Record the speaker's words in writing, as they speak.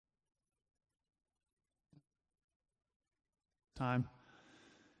time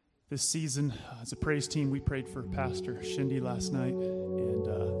this season. As a praise team, we prayed for Pastor Shindy last night, and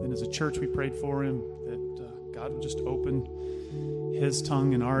then as a church, we prayed for him that God would just open his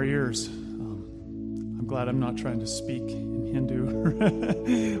tongue in our ears. I'm glad I'm not trying to speak in Hindu or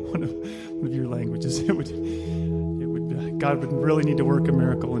one of your languages. God would really need to work a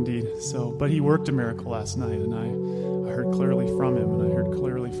miracle indeed. But he worked a miracle last night, and I heard clearly from him, and I heard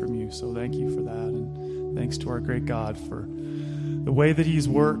clearly from you. So thank you for that, and thanks to our great God for the way that he's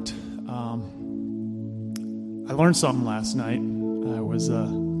worked. I learned something last night.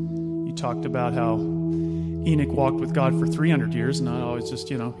 You talked about how Enoch walked with God for 300 years, and I always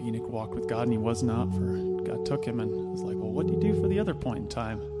just, Enoch walked with God, and he was not, for God took him, and I was like, well, what did he do for the other point in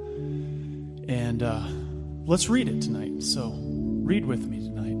time? And let's read it tonight. So read with me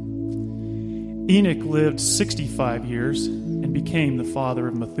tonight. Enoch lived 65 years and became the father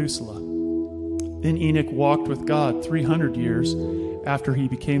of Methuselah. Then Enoch walked with God 300 years after he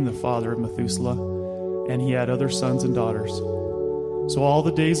became the father of Methuselah, and he had other sons and daughters. So all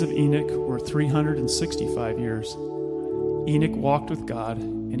the days of Enoch were 365 years. Enoch walked with God,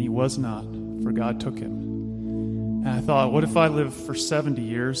 and he was not, for God took him. And I thought, what if I lived for 70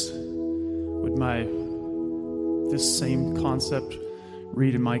 years? Would this same concept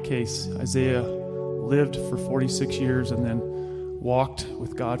read in my case? Isaiah lived for 46 years and then walked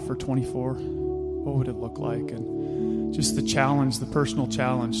with God for 24. What would it look like? And just the challenge, the personal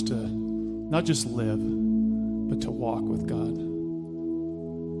challenge to not just live, but to walk with God.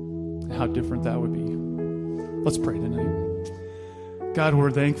 And how different that would be. Let's pray tonight. God, we're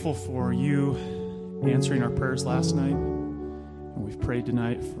thankful for you answering our prayers last night. And we've prayed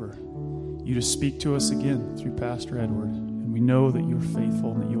tonight for you to speak to us again through Pastor Edward. And we know that you're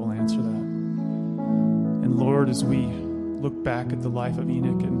faithful and that you will answer that. And Lord, as we look back at the life of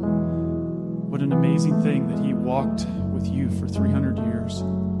Enoch, and what an amazing thing that he walked with you for 300 years.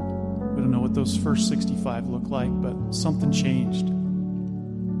 We don't know what those first 65 look like, but something changed.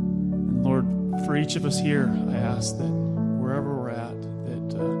 And Lord, for each of us here, I ask that wherever we're at,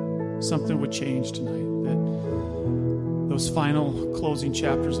 that something would change tonight, that those final closing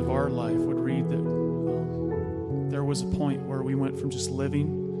chapters of our life would read that there was a point where we went from just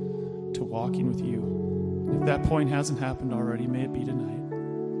living to walking with you. If that point hasn't happened already, may it be tonight.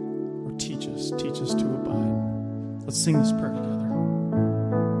 Or teach us to abide. Let's sing this prayer together.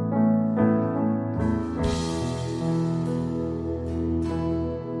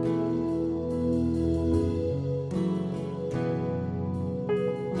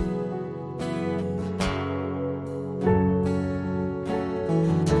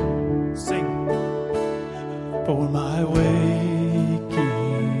 For my waking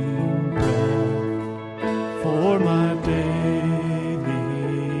breath, for my daily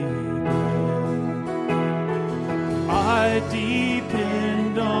bread, I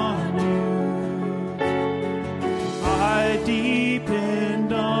depend on you. I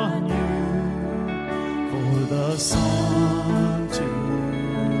depend on you for the sun to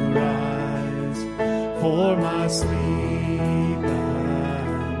rise, for my sleep at night.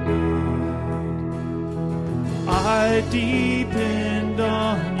 I depend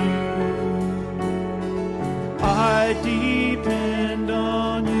on you. I depend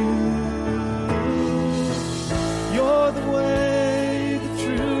on you. You're the way, the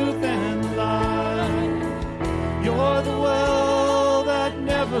truth, and the light. You're the well that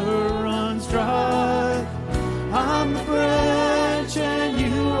never runs dry. I'm the branch and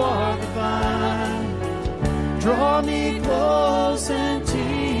you are the vine. Draw me close and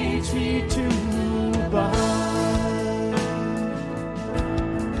teach me to abide.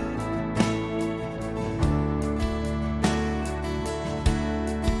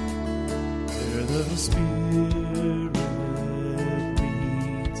 The Spirit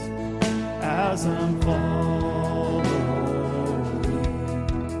leads as I'm following.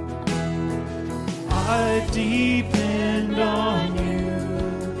 I depend on you.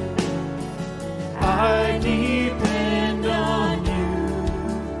 I depend on you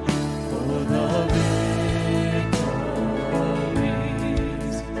for the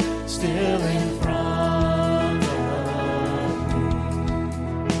victories still in front of me.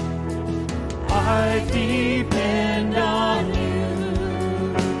 I depend on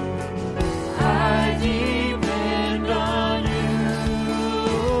you. I depend on you.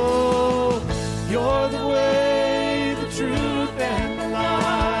 You're the way, the truth, and the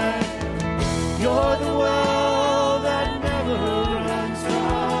light. You're the well that never runs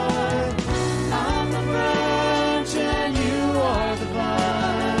dry. I'm the branch and you are the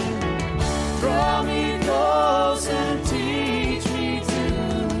vine. Draw me close and teach me to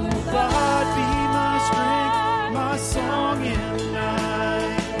abide. Be my strength, my song.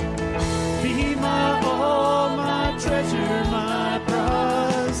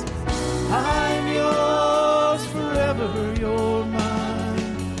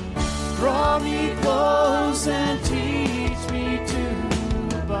 me close and teach me to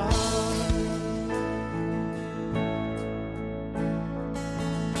abide.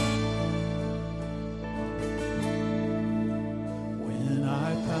 When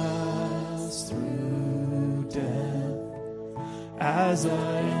I pass through death, as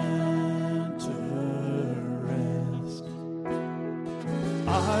I enter rest,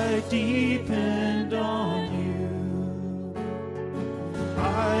 I depend on you.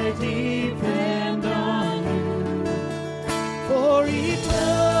 I depend on you for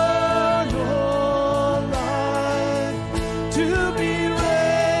eternal life, to be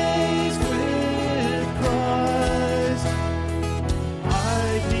raised with Christ.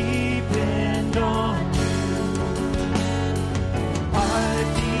 I depend on you. I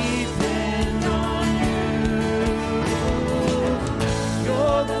depend on you.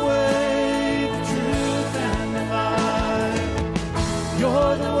 You're the way, the truth, and the life.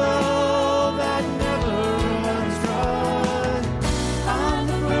 You're the well that never runs dry. I'm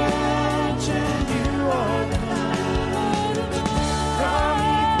the branch and you are the vine. Draw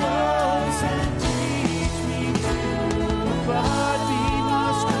me close and teach me to abide. Be my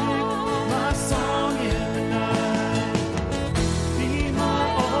strength, my song in the night. Be my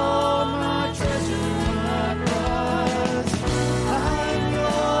all, my treasure, my prize. I'm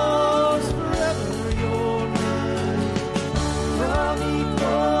yours forever, you're mine. Draw me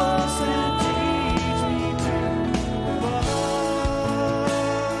close and teach me to abide.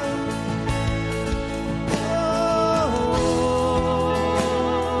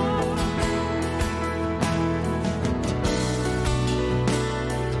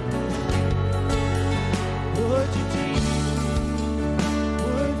 Would you teach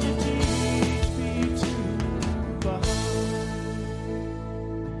me to abide?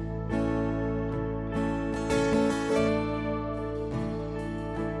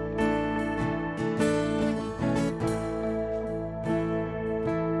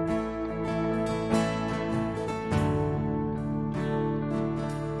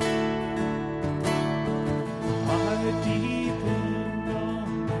 I depend on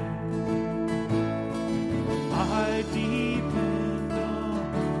you. I depend on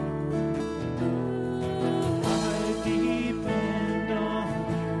you. I depend on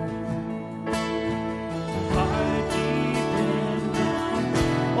you. I depend on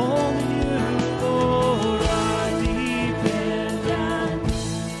only you, Lord. I depend on you.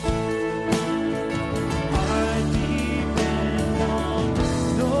 I depend on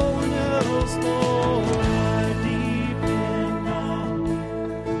no one else, Lord. I depend on you.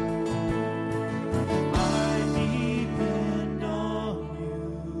 I depend on you.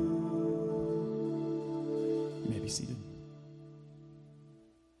 You may be seated.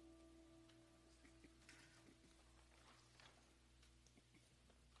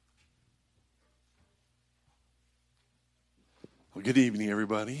 Well, good evening,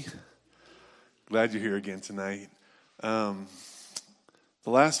 everybody. Glad you're here again tonight. The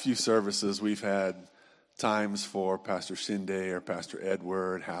last few services, we've had times for Pastor Shinde or Pastor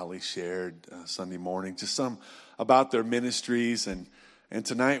Edward, Hallie shared Sunday morning, just some about their ministries. And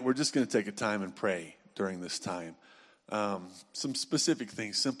tonight, we're just going to take a time and pray during this time. Some specific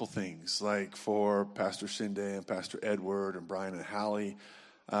things, simple things, like for Pastor Shinde and Pastor Edward and Brian and Hallie,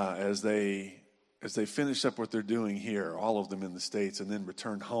 as they finish up what they're doing here, all of them in the States, and then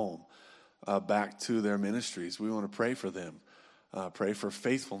return home back to their ministries. We want to pray for them, pray for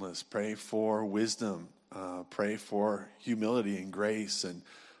faithfulness, pray for wisdom, pray for humility and grace and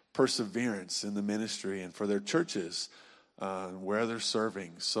perseverance in the ministry, and for their churches where they're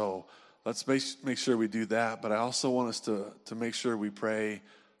serving. So let's make sure we do that. But I also want us to make sure we pray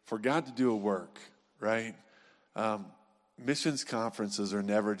for God to do a work, right? Missions conferences are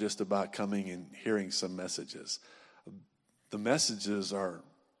never just about coming and hearing some messages. The messages are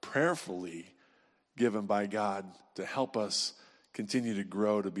prayerfully given by God to help us continue to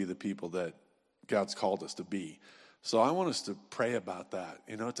grow to be the people that God's called us to be. So I want us to pray about that,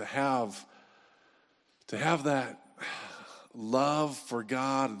 to have that love for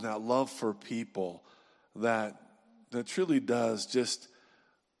God and that love for people that truly does just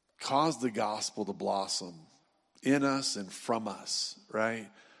cause the gospel to blossom in us and from us, right?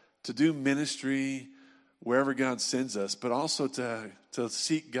 To do ministry wherever God sends us, but also to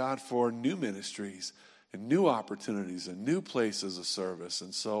seek God for new ministries and new opportunities and new places of service.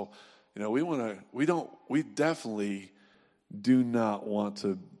 And so, we definitely do not want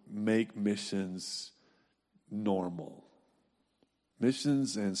to make missions normal.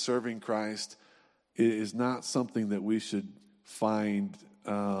 Missions and serving Christ is not something that we should find,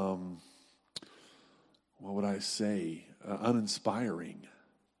 uninspiring.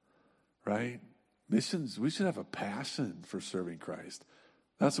 right? Missions, we should have a passion for serving Christ.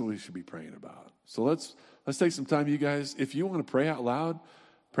 That's what we should be praying about. So let's take some time, you guys. If you want to pray out loud,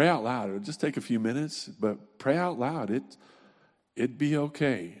 pray out loud. It'll just take a few minutes, but pray out loud. It'd be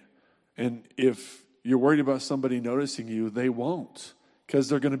okay. And if you're worried about somebody noticing you, they won't, because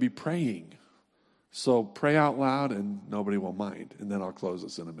they're going to be praying. So pray out loud and nobody will mind. And then I'll close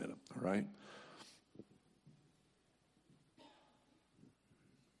this in a minute, all right?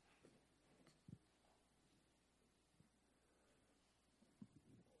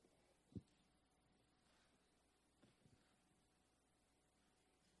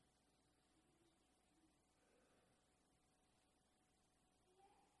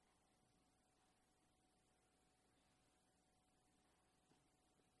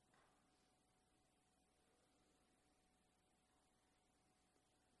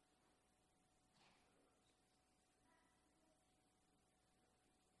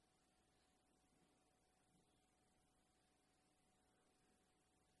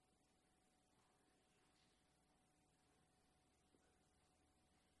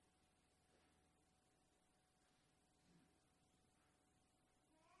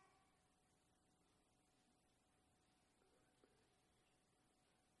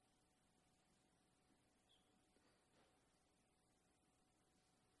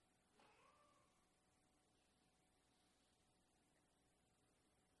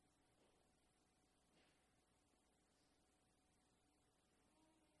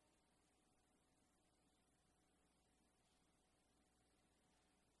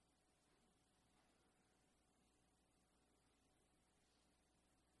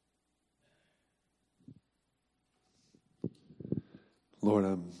 Lord,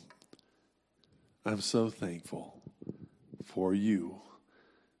 I'm so thankful for you,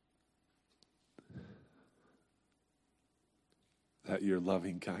 that your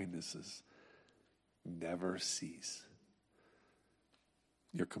loving kindnesses never cease.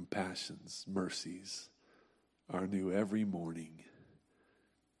 Your compassions, mercies are new every morning.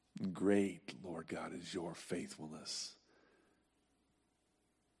 Great, Lord God, is your faithfulness.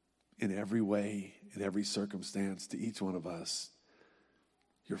 In every way, in every circumstance, to each one of us,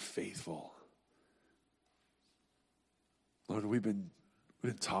 you're faithful. Lord, we've been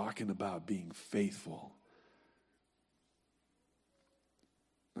talking about being faithful.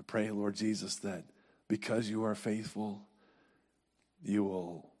 I pray, Lord Jesus, that because you are faithful, you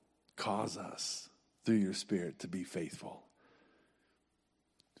will cause us through your Spirit to be faithful.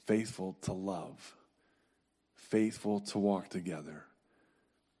 Faithful to love. Faithful to walk together.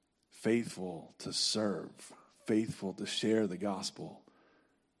 Faithful to serve. Faithful to share the gospel.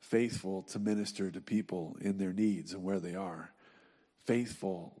 Faithful to minister to people in their needs and where they are.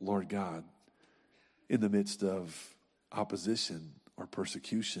 Faithful, Lord God, in the midst of opposition or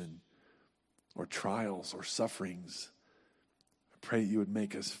persecution or trials or sufferings. I pray you would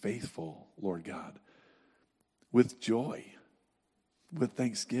make us faithful, Lord God, with joy, with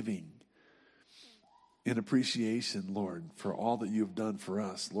thanksgiving, in appreciation, Lord, for all that you've done for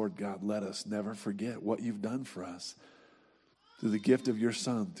us. Lord God, let us never forget what you've done for us. Through the gift of your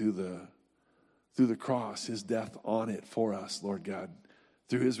Son, through the cross, his death on it for us, Lord God,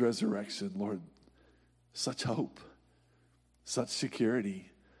 through his resurrection, Lord, such hope, such security,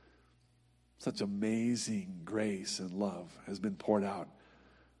 such amazing grace and love has been poured out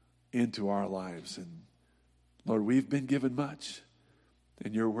into our lives. And Lord, we've been given much.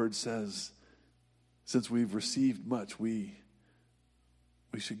 And your word says, since we've received much, we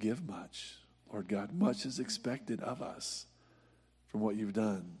should give much. Lord God, much is expected of us from what you've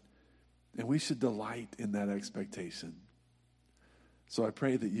done. And we should delight in that expectation. So I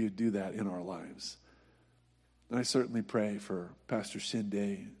pray that you do that in our lives. And I certainly pray for Pastor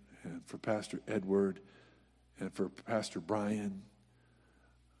Shinde and for Pastor Edward and for Pastor Brian.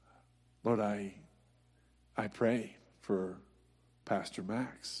 Lord, I pray for Pastor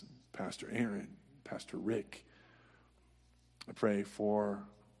Max, Pastor Aaron, Pastor Rick. I pray for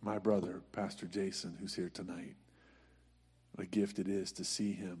my brother, Pastor Jason, who's here tonight. What a gift it is to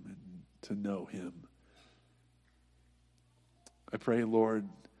see him and to know him. I pray, Lord,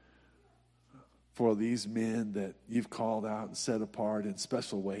 for these men that you've called out and set apart in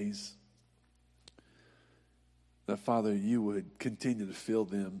special ways, that, Father, you would continue to fill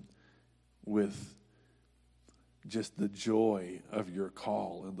them with just the joy of your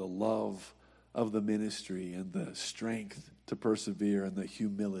call and the love of the ministry and the strength to persevere and the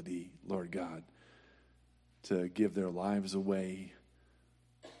humility, Lord God, to give their lives away,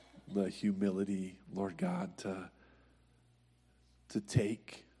 the humility, Lord God, to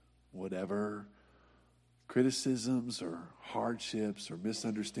take whatever criticisms or hardships or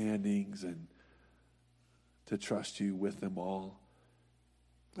misunderstandings, and to trust you with them all.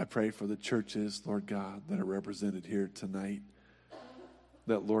 I pray for the churches, Lord God, that are represented here tonight,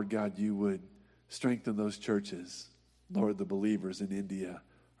 that, Lord God, you would strengthen those churches. Lord, the believers in India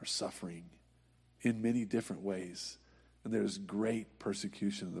are suffering in many different ways, and there's great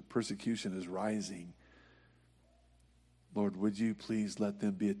persecution. The persecution is rising. Lord, would you please let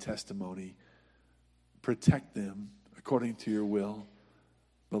them be a testimony? Protect them according to your will,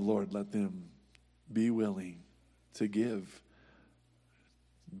 but Lord, let them be willing to give,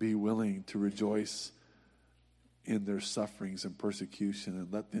 be willing to rejoice in their sufferings and persecution,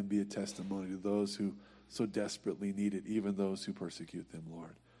 and let them be a testimony to those who so desperately need it, even those who persecute them,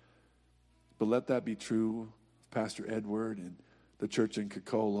 Lord. But let that be true of Pastor Edward and the church in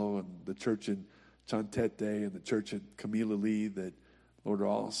Kokolo and the church in Chantete and the church at Camila Lee, that, Lord, are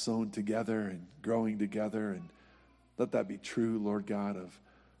all sewn together and growing together. And let that be true, Lord God, of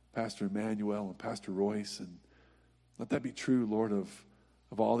Pastor Emmanuel and Pastor Royce. And let that be true, Lord, of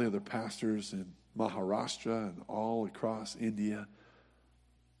all the other pastors in Maharashtra and all across India.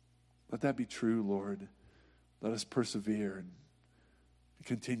 Let that be true, Lord. Let us persevere and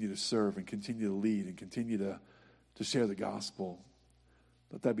continue to serve and continue to lead and continue to share the gospel.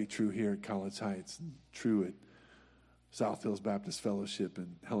 Let that be true here at College Heights and true at South Hills Baptist Fellowship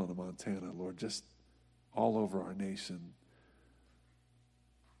in Helena, Montana, Lord, just all over our nation.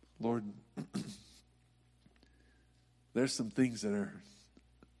 Lord, there's some things that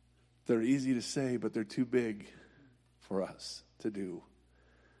are easy to say, but they're too big for us to do.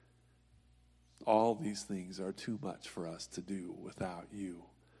 All these things are too much for us to do without you.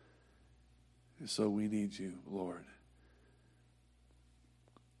 And so we need you, Lord.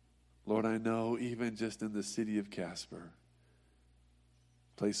 Lord, I know even just in the city of Casper,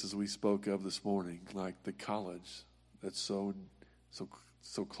 places we spoke of this morning, like the college that's so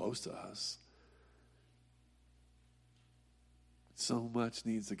close to us, so much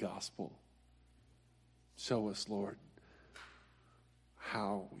needs the gospel. Show us, Lord,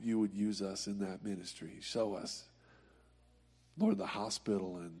 how you would use us in that ministry. Show us, Lord, the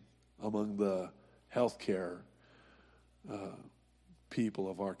hospital and among the healthcare people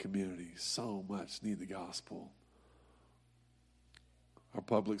of our community. So much need the gospel. Our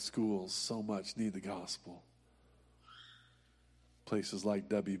public schools so much need the gospel. Places like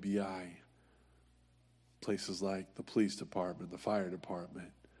WBI, places like the police department, the fire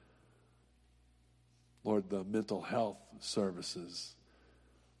department. Lord, the mental health services.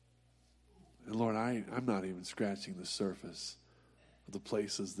 And Lord, I'm not even scratching the surface of the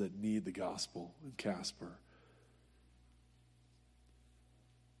places that need the gospel in Casper.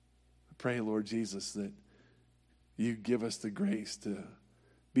 I pray, Lord Jesus, that you give us the grace to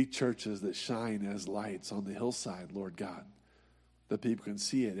be churches that shine as lights on the hillside, Lord God, that people can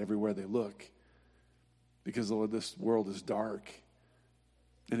see it everywhere they look. Because, Lord, this world is dark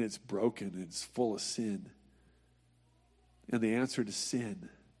and it's broken and it's full of sin. And the answer to sin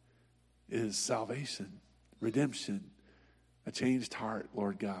is salvation, redemption, a changed heart,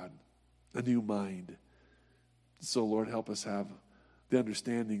 Lord God, a new mind. So, Lord, help us have the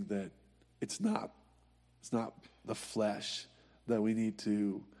understanding that it's not the flesh that we need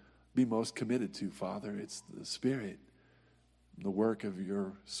to be most committed to, Father. It's the Spirit, the work of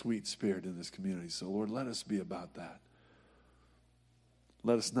your sweet Spirit in this community. So, Lord, let us be about that.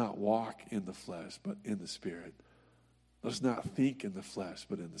 Let us not walk in the flesh, but in the Spirit. Let us not think in the flesh,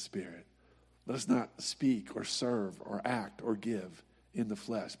 but in the Spirit. Let us not speak or serve or act or give in the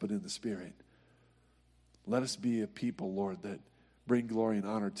flesh, but in the Spirit. Let us be a people, Lord, that bring glory and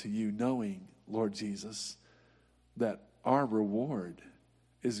honor to you, knowing, Lord Jesus, that our reward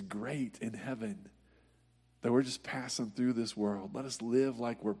is great in heaven, that we're just passing through this world. Let us live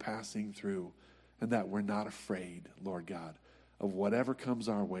like we're passing through, and that we're not afraid, Lord God, of whatever comes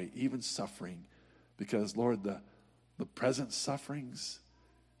our way, even suffering, because, Lord, the present sufferings,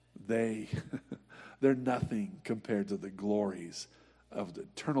 they're nothing compared to the glories of the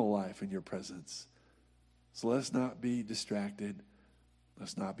eternal life in your presence. So let's not be distracted.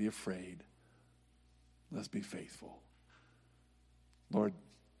 Let's not be afraid. Let's be faithful. Lord,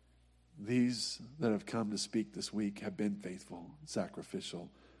 these that have come to speak this week have been faithful, sacrificial,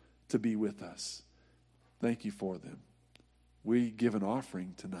 to be with us. Thank you for them. We give an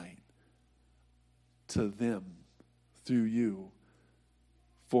offering tonight to them through you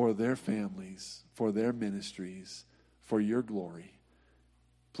for their families, for their ministries, for your glory.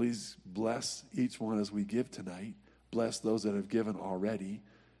 Please bless each one as we give tonight. Bless those that have given already.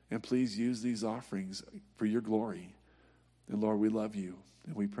 And please use these offerings for your glory. And Lord, we love you.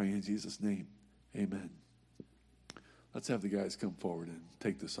 And we pray in Jesus' name. Amen. Let's have the guys come forward and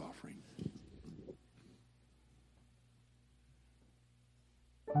take this offering.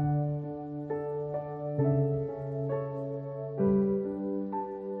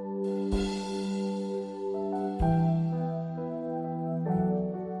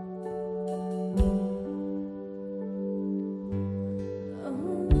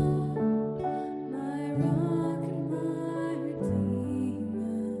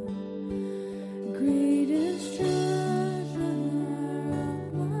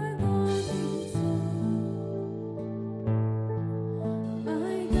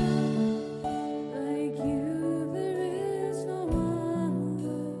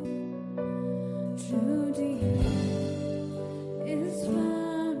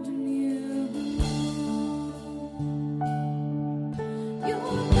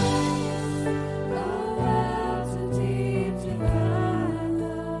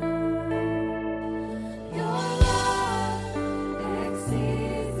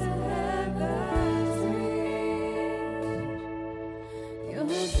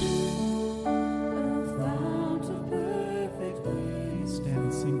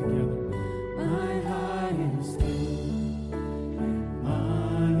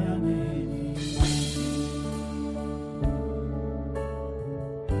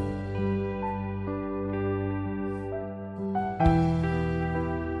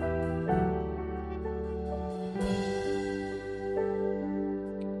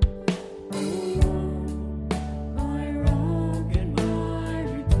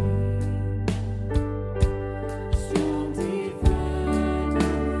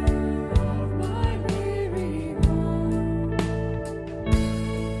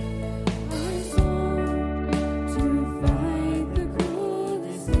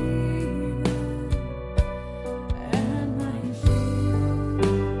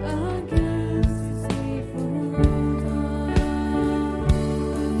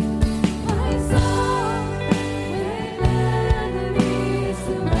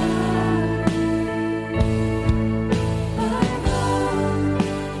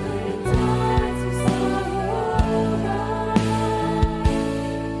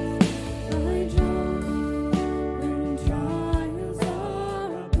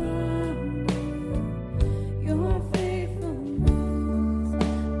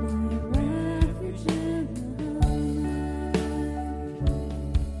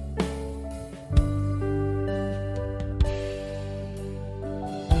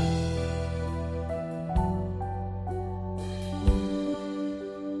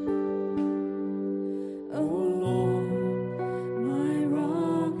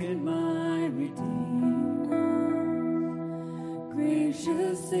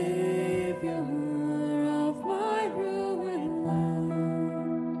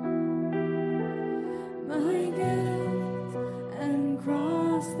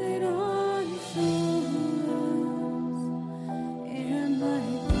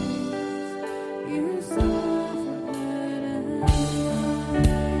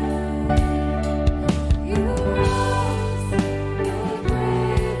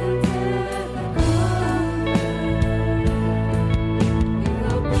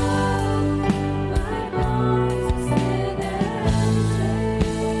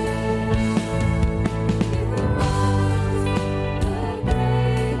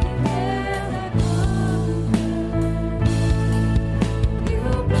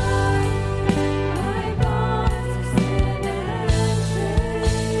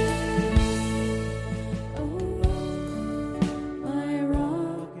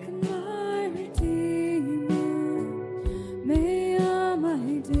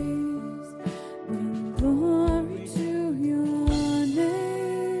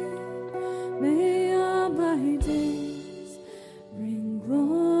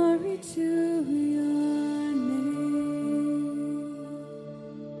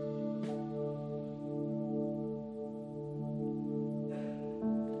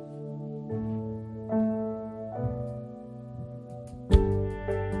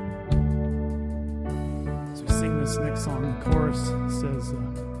 This next song, the chorus says,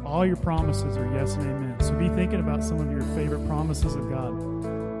 all your promises are yes and amen. So be thinking about some of your favorite promises of God.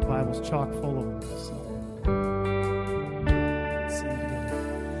 The Bible's chock full of them. So let's sing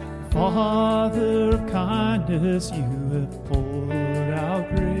together. Father of kindness, you have poured out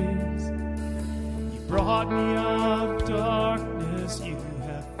grace. You brought me out of darkness. You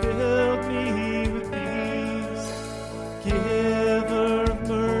have filled me with peace. Giver of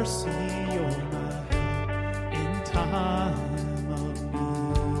mercy, you're my time of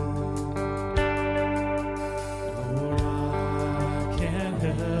need. Lord, I can't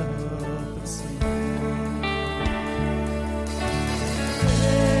help but sing.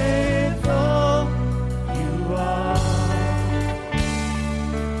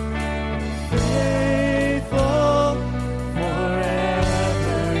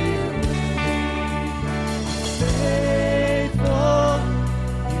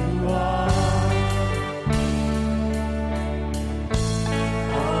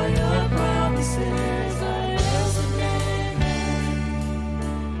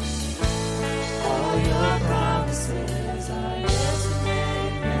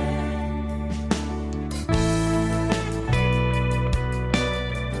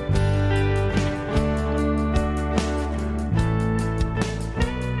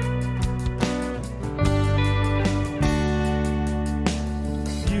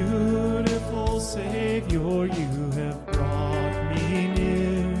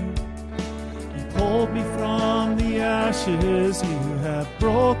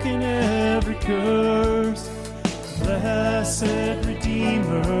 broken every curse. Blessed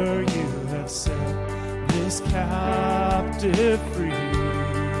Redeemer, you have set this captive free.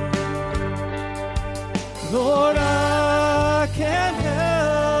 Lord, I can't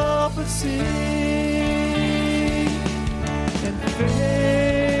help but sing, and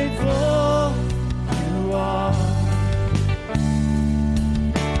faithful you are.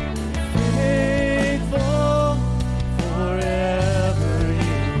 Faithful forever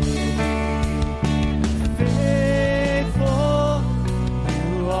you will be. Faithful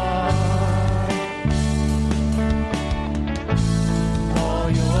you are. All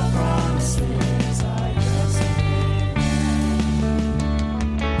your promises are yes and amen.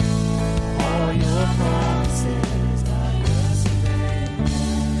 All your promises are yes and amen.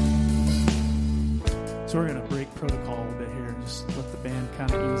 So we're going to break protocol a little bit here. Just let the band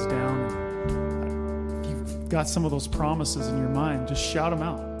kind of ease down. If you've got some of those promises in your mind, just shout them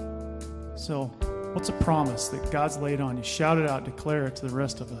out. So what's a promise that God's laid on you? Shout it out, declare it to the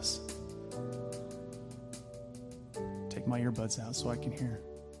rest of us. Take my earbuds out so I can hear.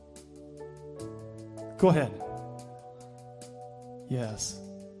 Go ahead. Yes.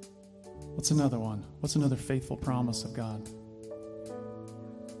 What's another one? What's another faithful promise of God?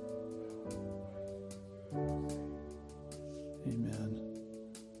 Amen.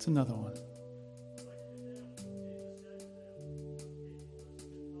 What's another one?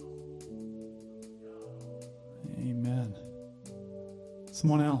 Amen.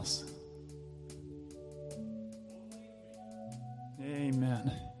 Someone else.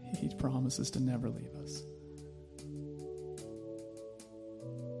 Amen. He promises to never leave us.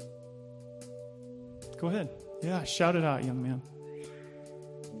 Go ahead. Yeah, shout it out, young man.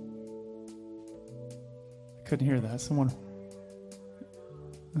 I couldn't hear that. Someone.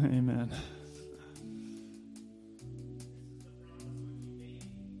 Amen.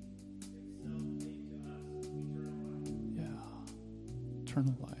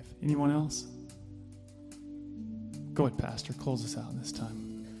 Eternal life. Anyone else? Go ahead, Pastor. Close us out this time.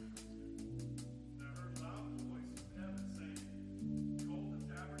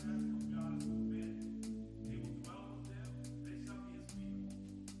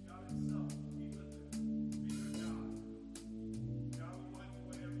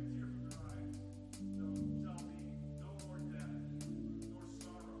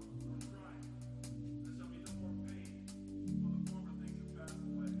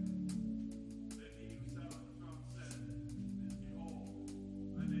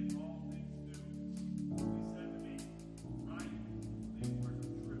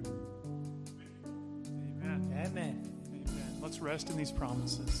 Rest in these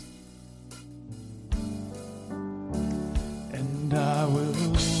promises. And I will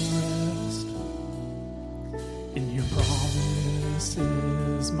rest in your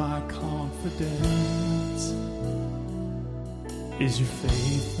promises. My confidence is your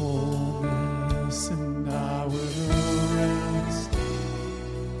faithfulness, and I will rest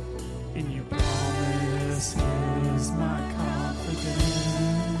in your promises. My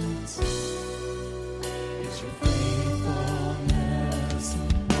confidence is your faithfulness.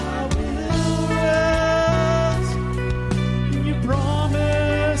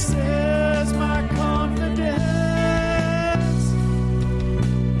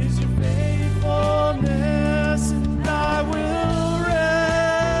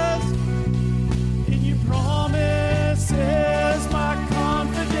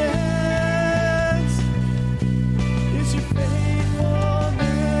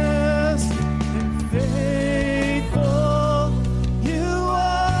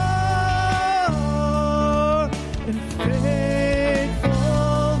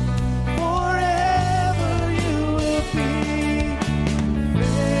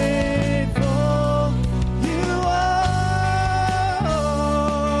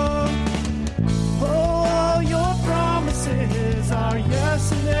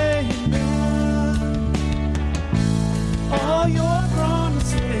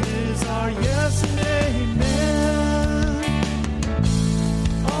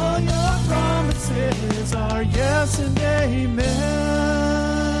 Yes and amen.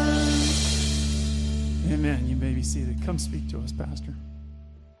 Amen. You may be seated. Come speak to us, Pastor.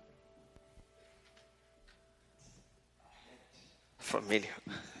 Familiar.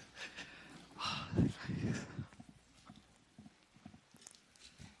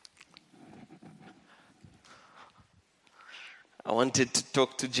 I wanted to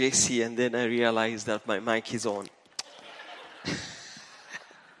talk to JC and then I realized that my mic is on.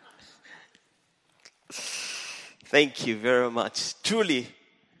 Thank you very much. Truly,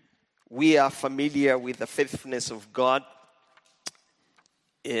 we are familiar with the faithfulness of God.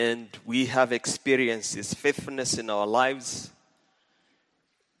 And we have experienced His faithfulness in our lives.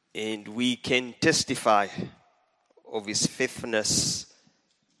 And we can testify of His faithfulness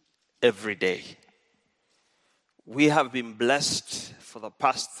every day. We have been blessed for the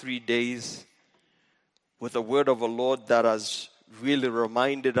past 3 days with the word of the Lord that has really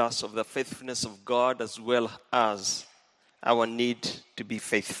reminded us of the faithfulness of God as well as our need to be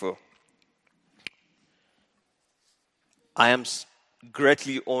faithful. I am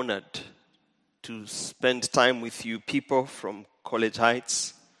greatly honored to spend time with you people from College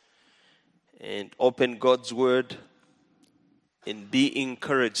Heights and open God's word and be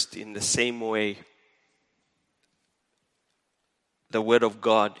encouraged in the same way the word of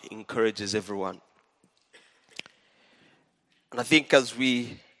God encourages everyone. And I think as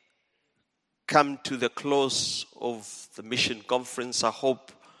we come to the close of the mission conference, I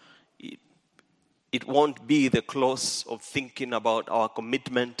hope it won't be the close of thinking about our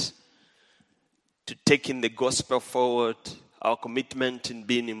commitment to taking the gospel forward, our commitment in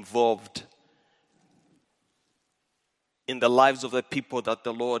being involved in the lives of the people that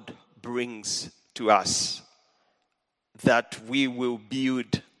the Lord brings to us, that we will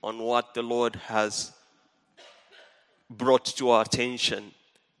build on what the Lord has brought to our attention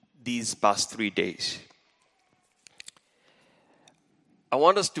these past 3 days. I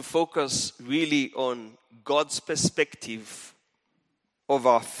want us to focus really on God's perspective of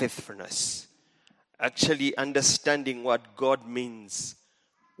our faithfulness. Actually understanding what God means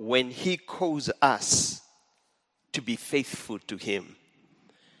when He calls us to be faithful to Him.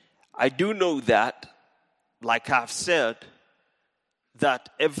 I do know that, like I've said, that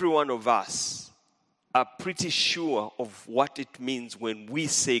every one of us are pretty sure of what it means when we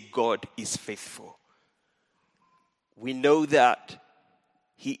say God is faithful. We know that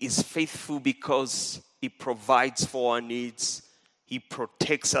He is faithful because He provides for our needs, He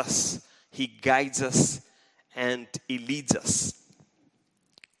protects us, He guides us, and He leads us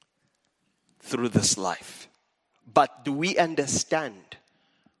through this life. But do we understand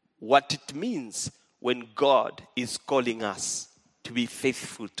what it means when God is calling us to be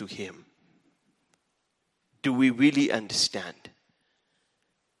faithful to Him? Do we really understand?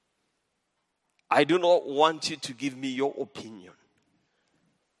 I do not want you to give me your opinion,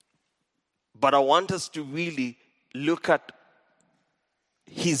 but I want us to really look at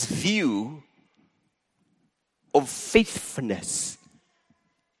His view of faithfulness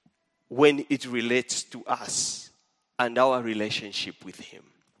when it relates to us and our relationship with Him.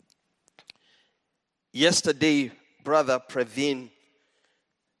 Yesterday, Brother Praveen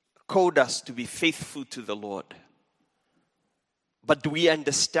called us to be faithful to the Lord. But do we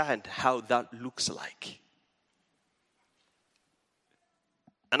understand how that looks like?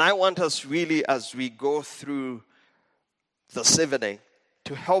 And I want us really, as we go through this evening,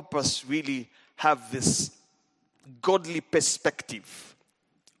 to help us really have this godly perspective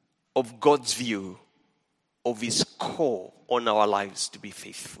of God's view of His call on our lives to be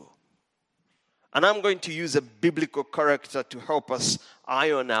faithful. And I'm going to use a biblical character to help us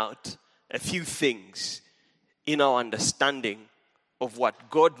iron out a few things in our understanding of what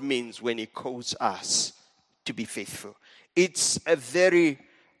God means when He calls us to be faithful. It's a very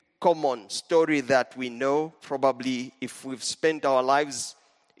common story that we know. Probably if we've spent our lives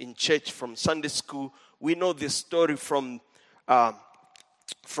in church from Sunday school, we know this story from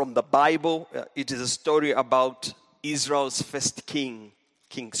the Bible. It is a story about Israel's first king,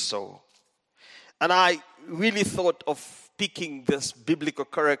 King Saul. And I really thought of picking this biblical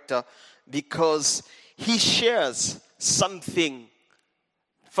character because he shares something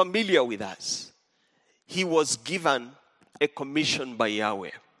familiar with us. He was given a commission by Yahweh.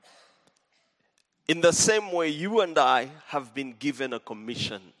 In the same way, you and I have been given a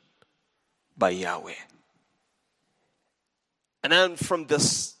commission by Yahweh. And then from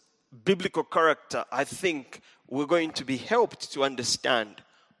this biblical character, I think we're going to be helped to understand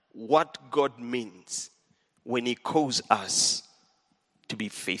what God means when He calls us to be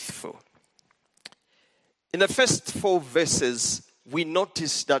faithful. In the first 4 verses, we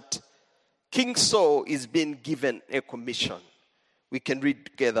notice that King Saul is being given a commission. We can read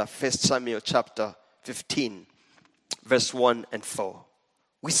together 1 Samuel chapter 15, verse 1 and 4.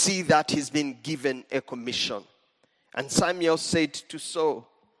 We see that he's been given a commission. And Samuel said to Saul,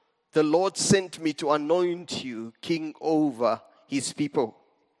 "The Lord sent me to anoint you king over His people,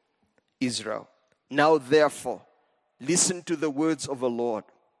 Israel. Now therefore, listen to the words of the Lord.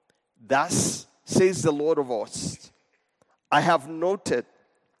 Thus says the Lord of hosts, I have noted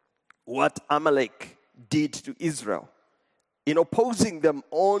what Amalek did to Israel in opposing them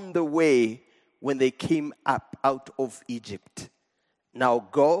on the way when they came up out of Egypt. Now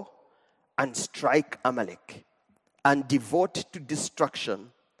go and strike Amalek and devote to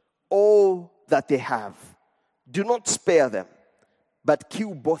destruction all that they have. Do not spare them, but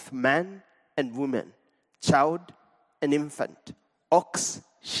kill both man and woman, child and infant, ox,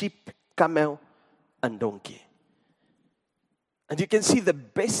 sheep, camel, and donkey. And you can see the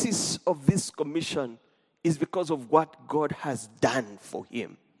basis of this commission is because of what God has done for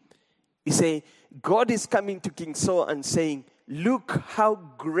him. He say, God is coming to King Saul and saying, look how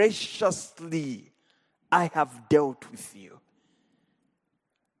graciously I have dealt with you.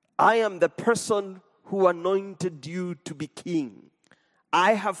 I am the person who anointed you to be king.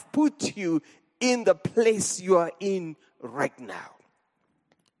 I have put you in the place you are in right now.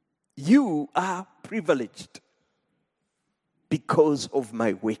 You are privileged because of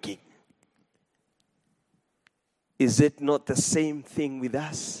my working. Is it not the same thing with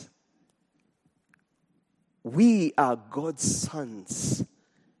us? We are God's sons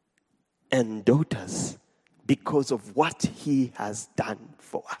and daughters because of what he has done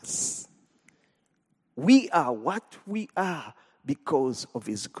for us. We are what we are because of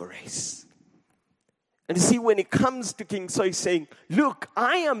his grace. And you see, when it comes to King Saul, he's saying, look,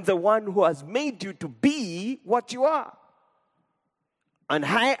 I am the one who has made you to be what you are. And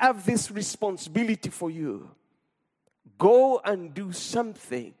I have this responsibility for you. Go and do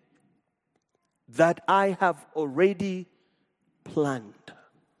something that I have already planned.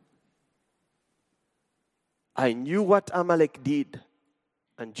 I knew what Amalek did,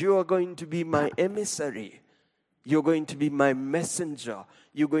 and you are going to be my emissary. You're going to be my messenger.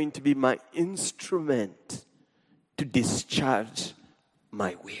 You're going to be my instrument to discharge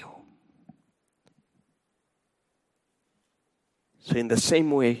my will. So in the same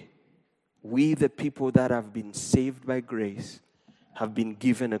way, we, the people that have been saved by grace, have been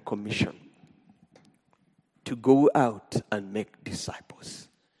given a commission to go out and make disciples,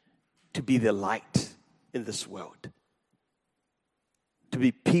 to be the light in this world, to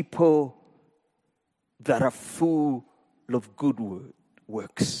be people that are full of good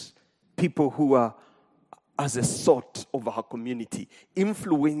works, people who are as a salt of our community,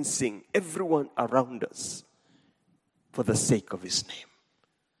 influencing everyone around us for the sake of his name.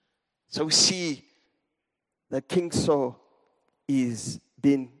 So we see that King Saul is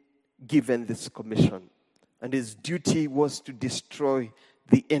being given this commission, and his duty was to destroy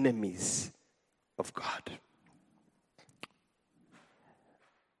the enemies of God.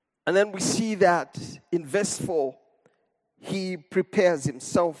 And then we see that in verse 4, he prepares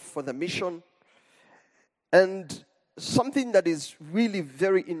himself for the mission. And something that is really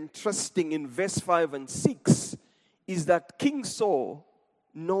very interesting in verse 5 and 6 is that King Saul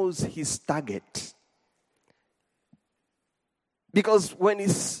knows his target. Because when he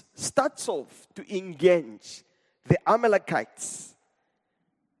starts off to engage the Amalekites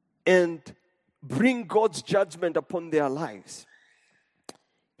and bring God's judgment upon their lives,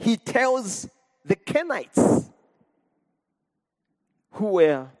 he tells the Kenites who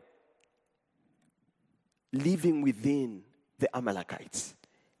were living within the Amalekites.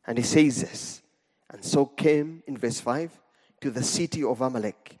 And he says this, and so came, in verse 5, to the city of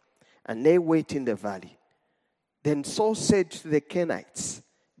Amalek, and they wait in the valley. Then Saul said to the Kenites,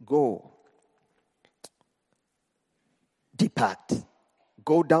 go, depart,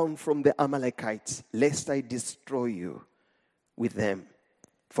 go down from the Amalekites, lest I destroy you with them.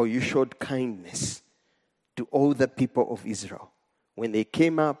 For you showed kindness to all the people of Israel when they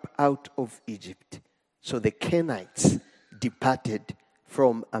came up out of Egypt. So the Kenites departed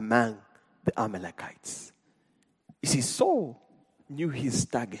from among the Amalekites. You see, Saul knew his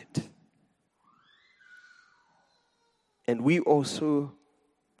target. And we also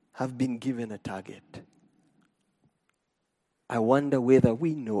have been given a target. I wonder whether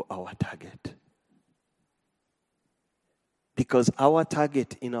we know our target. Because our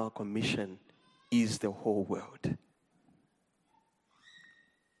target in our commission is the whole world.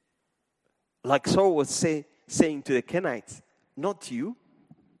 Like Saul was saying to the Kenites, not you.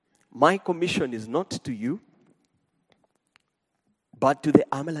 My commission is not to you, but to the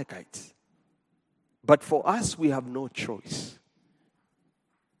Amalekites. But for us, we have no choice.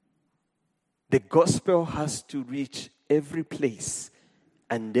 The gospel has to reach every place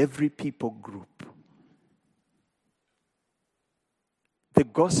and every people group. The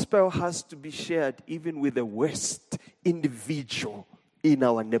gospel has to be shared even with the worst individual in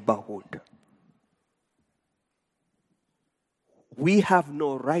our neighborhood. We have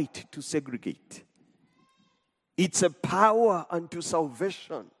no right to segregate. It's a power unto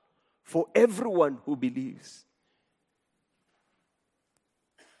salvation for everyone who believes.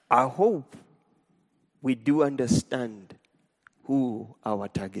 I hope we do understand who our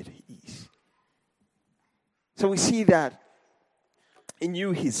target is. So we see that he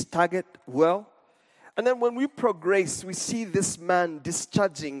knew his target well. And then when we progress, we see this man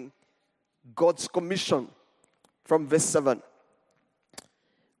discharging God's commission from verse 7.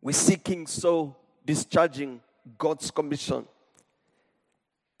 We see King Saul discharging God's commission.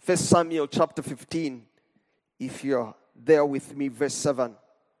 1 Samuel chapter 15, if you're there with me, verse 7.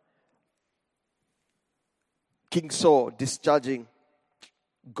 King Saul discharging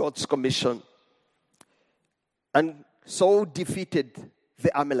God's commission. And Saul defeated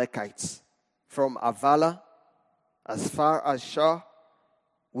the Amalekites from Avala as far as Shur,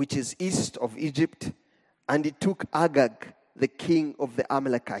 which is east of Egypt, and he took Agag, the king of the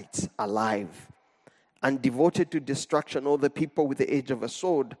Amalekites, alive, and devoted to destruction all the people with the edge of a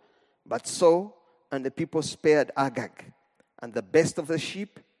sword. But Saul and the people spared Agag, and the best of the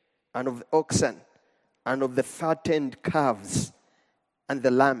sheep, and of the oxen, and of the fattened calves, and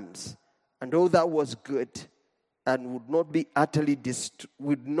the lambs, and all that was good, and would not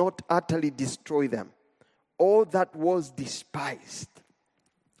utterly destroy them. All that was despised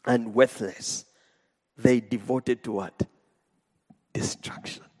and worthless, they devoted to what?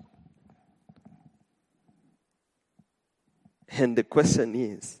 Destruction. And the question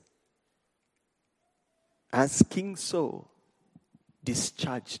is, has King Saul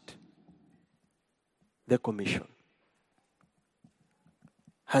discharged the commission?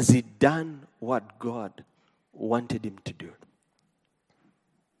 Has he done what God wanted him to do?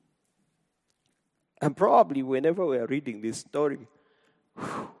 And probably whenever we are reading this story,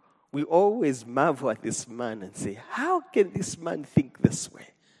 we always marvel at this man and say, how can this man think this way?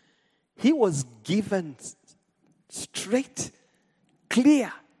 He was given straight,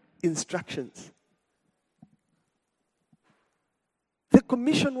 clear instructions. The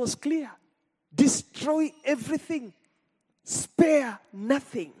commission was clear. Destroy everything. Spare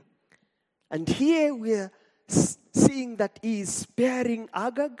nothing. And here we are seeing that he is sparing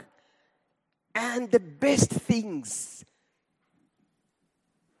Agag and the best things.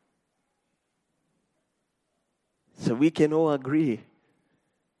 So we can all agree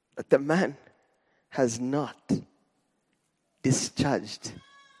that the man has not discharged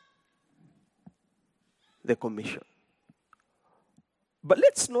the commission. But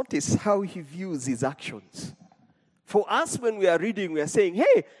let's notice how he views his actions. For us, when we are reading, we are saying,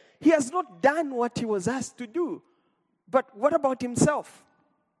 hey, he has not done what he was asked to do. But what about himself?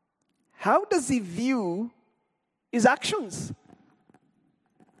 How does he view his actions?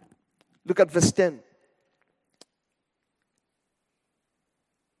 Look at verse 10.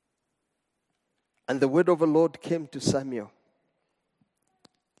 And the word of the Lord came to Samuel.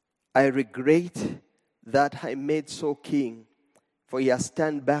 I regret that I made Saul king, for he has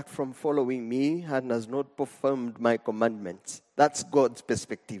turned back from following me and has not performed my commandments. That's God's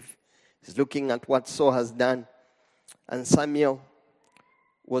perspective. He's looking at what Saul has done. And Samuel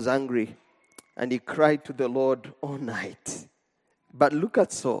was angry, and he cried to the Lord all night. But look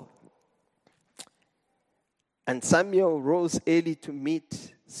at Saul. And Samuel rose early to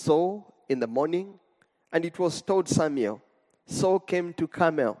meet Saul in the morning, and it was told Samuel, Saul came to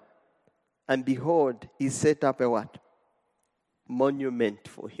Carmel, and behold, he set up a what? Monument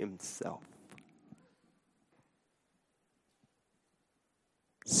for himself.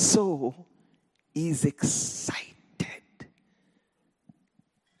 Saul is excited.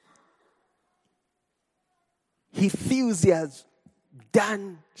 He feels he has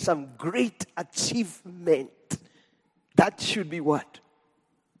done some great achievement. That should be what?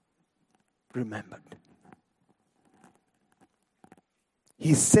 Remembered.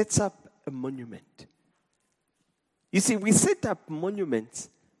 He sets up a monument. You see, we set up monuments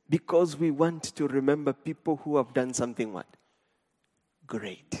because we want to remember people who have done something what?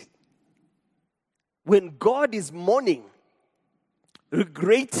 Great. When God is mourning,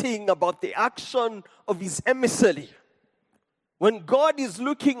 regretting about the action of his emissary, when God is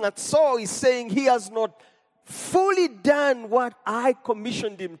looking at Saul, he's saying he has not fully done what I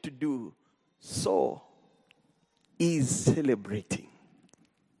commissioned him to do. Saul is celebrating.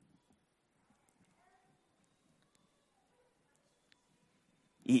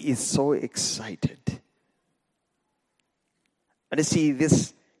 He is so excited. And you see,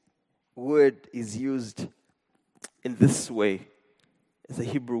 this word is used in this way. It's a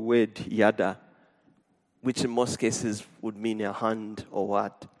Hebrew word, yada, which in most cases would mean a hand or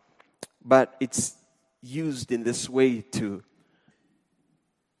what. But it's used in this way to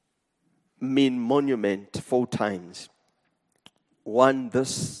mean monument 4 times. One,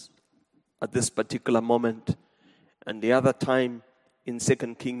 this, at this particular moment, and the other time, in 2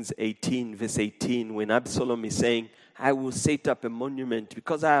 Kings 18, verse 18, when Absalom is saying, I will set up a monument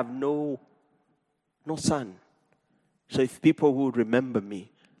because I have no son. So if people will remember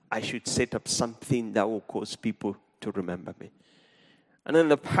me, I should set up something that will cause people to remember me. And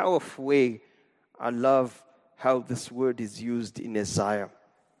in a powerful way, I love how this word is used in Isaiah.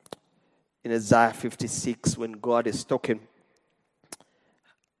 In Isaiah 56, when God is talking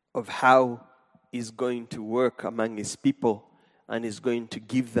of how he's going to work among his people and is going to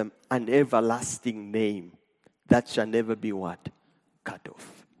give them an everlasting name that shall never be what? Cut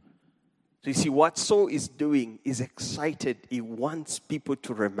off. So you see, what Saul is doing is excited. He wants people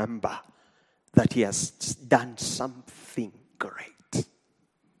to remember that he has done something great.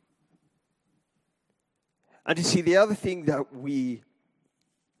 And you see, the other thing that we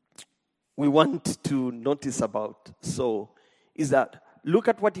want to notice about Saul is that look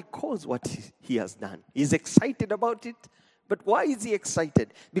at what he calls what he has done. He's excited about it. But why is he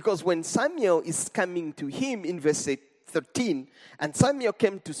excited? Because when Samuel is coming to him in verse 13, and Samuel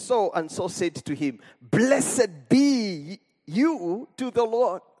came to Saul, and Saul said to him, blessed be you to the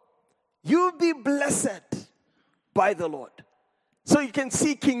Lord. You be blessed by the Lord. So you can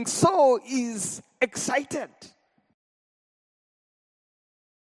see King Saul is excited.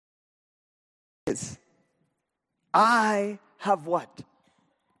 Yes. I have what?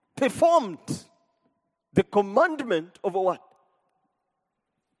 Performed the commandment of what?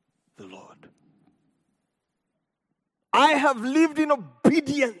 The Lord. I have lived in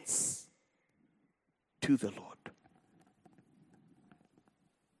obedience to the Lord.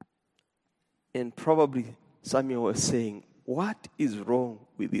 And probably Samuel was saying, what is wrong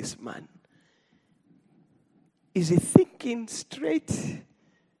with this man? Is he thinking straight?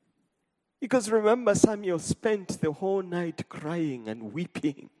 Because remember, Samuel spent the whole night crying and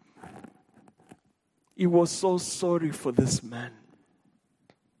weeping. He was so sorry for this man.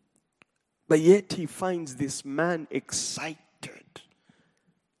 But yet he finds this man excited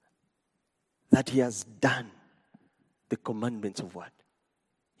that he has done the commandments of what?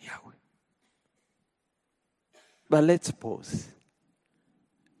 Yahweh. But let's pause.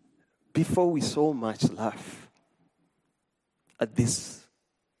 Before we so much laugh at this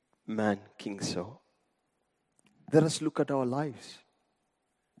man, King Saul, let us look at our lives.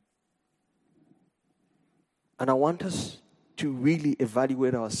 And I want us to really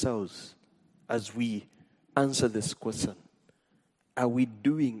evaluate ourselves as we answer this question. Are we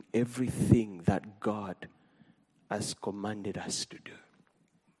doing everything that God has commanded us to do?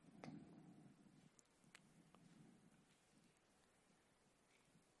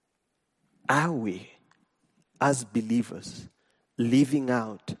 Are we, as believers, living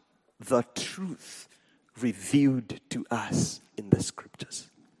out the truth revealed to us in the scriptures?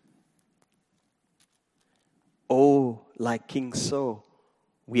 Or, like King Saul,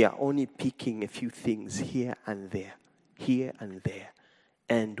 we are only picking a few things here and there,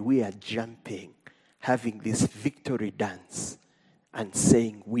 and we are jumping, having this victory dance, and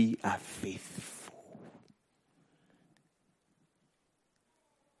saying we are faithful.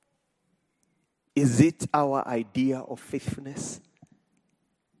 Is it our idea of faithfulness?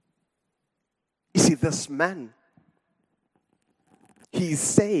 You see, this man, he is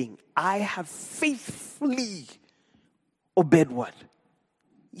saying, I have faithfully obeyed what?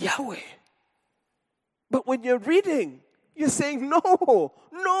 Yahweh. But when you're reading, you're saying, no.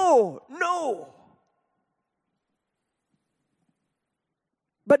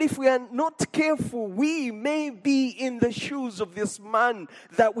 But if we are not careful, we may be in the shoes of this man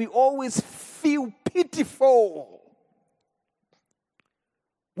that we always feel pitiful.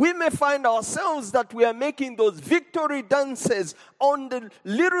 We may find ourselves that we are making those victory dances on the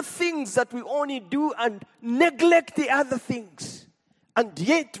little things that we only do and neglect the other things. And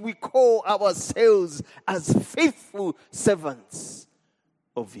yet we call ourselves as faithful servants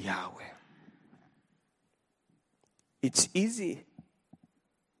of Yahweh. It's easy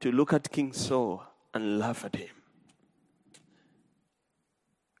to look at King Saul and laugh at him.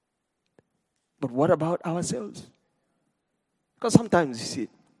 But what about ourselves? Because sometimes, you see,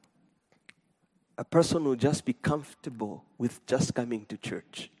 a person will just be comfortable with just coming to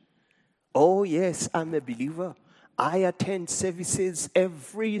church. Oh yes, I'm a believer. I attend services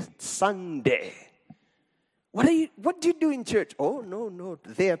every Sunday. What do you do in church? Oh, no.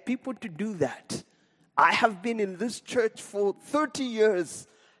 There are people to do that. I have been in this church for 30 years,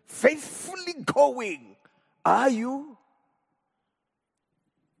 faithfully going. Are you?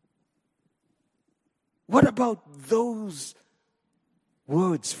 What about those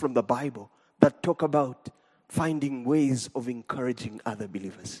words from the Bible that talk about finding ways of encouraging other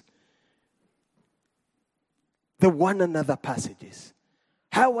believers? the one another passages?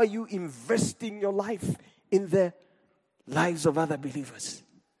 How are you investing your life in the lives of other believers?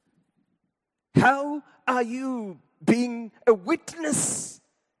 How are you being a witness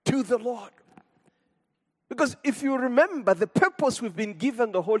to the Lord? Because if you remember the purpose we've been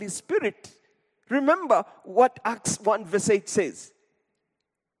given the Holy Spirit, remember what Acts 1 verse 8 says.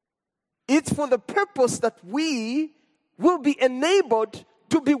 It's for the purpose that we will be enabled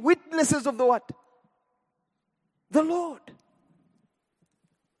to be witnesses of the what? The Lord.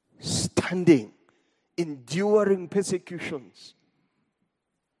 Standing, enduring persecutions.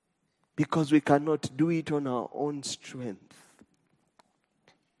 Because we cannot do it on our own strength.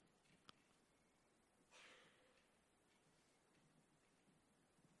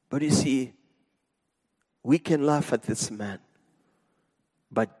 But you see, we can laugh at this man,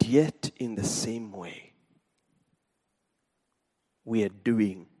 but yet in the same way, we are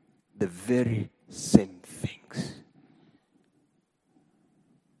doing the very same things.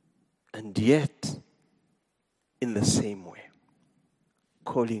 And yet, in the same way,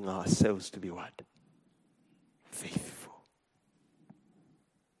 calling ourselves to be what? Faithful.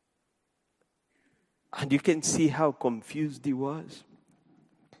 And you can see how confused he was.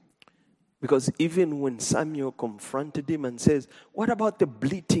 Because even when Samuel confronted him and says, what about the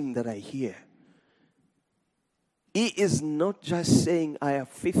bleating that I hear? He is not just saying, I have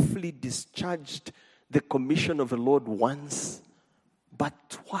faithfully discharged the commission of the Lord once, but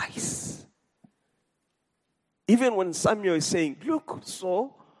twice. Even when Samuel is saying, look,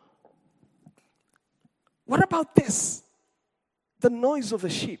 so, what about this? The noise of the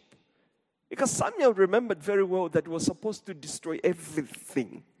sheep. Because Samuel remembered very well that he was supposed to destroy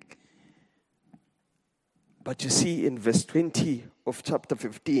everything. But you see in verse 20 of chapter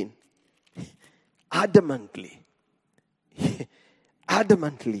 15, adamantly,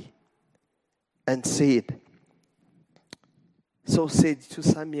 and said, so said to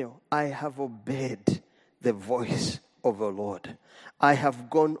Samuel, I have obeyed the voice of the Lord. I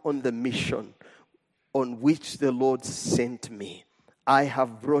have gone on the mission on which the Lord sent me. I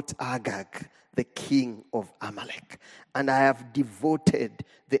have brought Agag, the king of Amalek, and I have devoted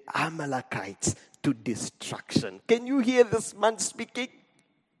the Amalekites to destruction. Can you hear this man speaking?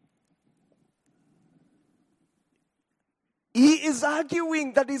 He is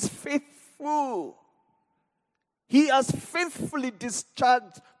arguing that he's faithful. He has faithfully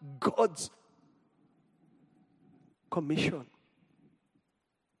discharged God's commission.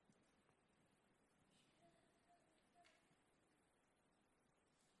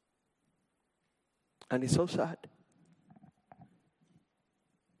 And it's so sad.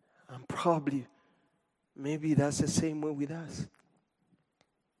 And probably, maybe that's the same way with us.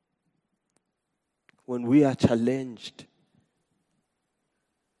 When we are challenged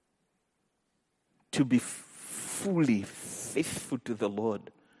to be fully faithful to the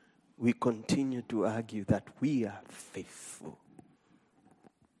Lord, we continue to argue that we are faithful.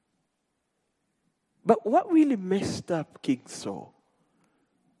 But what really messed up King Saul?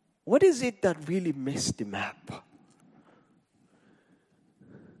 What is it that really messed him up?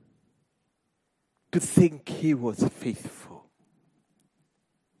 To think he was faithful.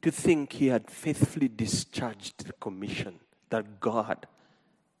 To think he had faithfully discharged the commission that God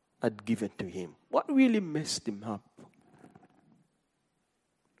had given to him. What really messed him up?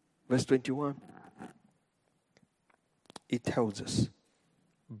 Verse 21. It tells us,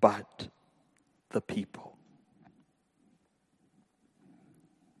 but the people.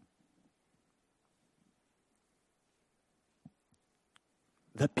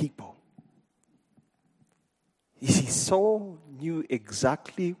 The people. You see, Saul knew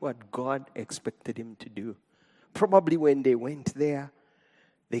exactly what God expected him to do. Probably when they went there,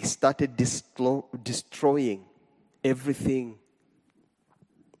 they started destroying everything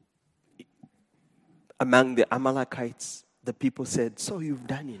among the Amalekites. The people said, so you've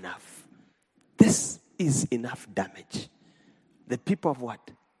done enough. This is enough damage. The people of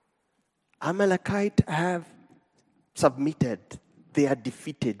what? Amalekite have submitted. They are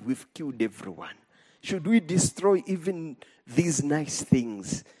defeated. We've killed everyone. Should we destroy even these nice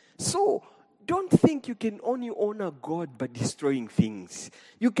things? So, don't think you can only honor God by destroying things.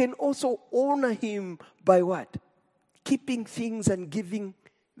 You can also honor Him by what? Keeping things and giving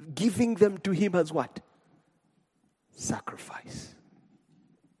them to Him as what? Sacrifice.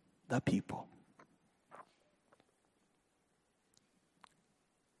 The people.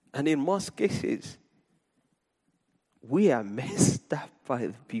 And in most cases, we are messed up by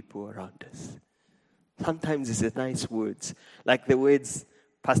the people around us. Sometimes it's the nice words, like the words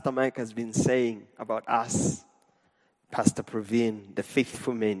Pastor Mike has been saying about us. Pastor Praveen, the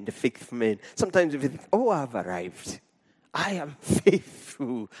faithful man, the faithful man. Sometimes we think, oh, I've arrived. I am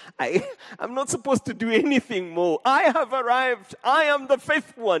faithful. I'm not supposed to do anything more. I have arrived. I am the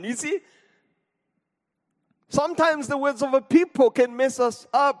faithful one. You see? Sometimes the words of a people can mess us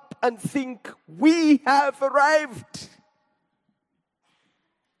up and think we have arrived.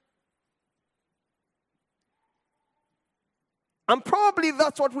 And probably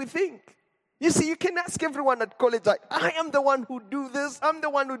that's what we think. You see, you can ask everyone at college, like, I am the one who do this. I'm the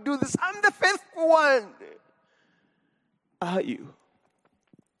one who do this. I'm the faithful one. Are you?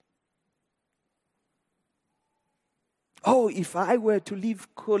 Oh, if I were to leave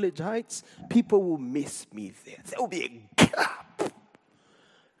College Heights, people will miss me there. There will be a gap.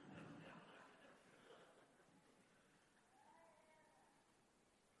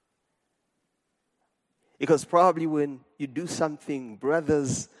 Because probably when you do something,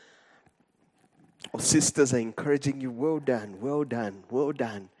 brothers or sisters are encouraging you, well done, well done, well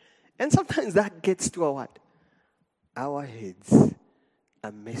done. And sometimes that gets to our heads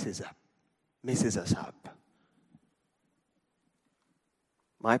and messes us up.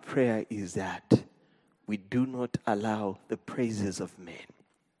 My prayer is that we do not allow the praises of men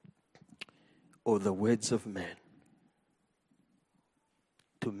or the words of men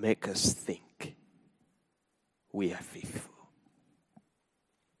to make us think we are faithful.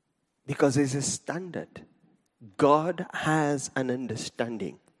 Because there's a standard. God has an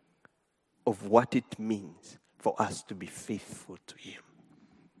understanding of what it means for us to be faithful to Him.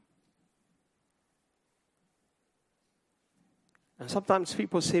 And sometimes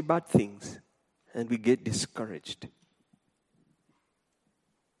people say bad things and we get discouraged.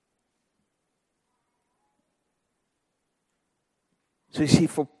 So you see,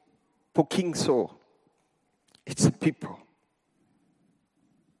 for King Saul, it's the people.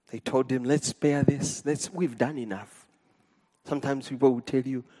 They told him, let's spare this. We've done enough. Sometimes people will tell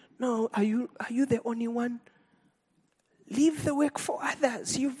you, no, are you the only one? Leave the work for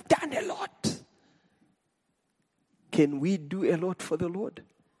others. You've done a lot. Can we do a lot for the Lord?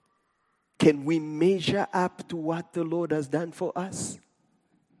 Can we measure up to what the Lord has done for us?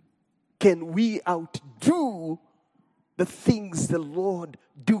 Can we outdo the things the Lord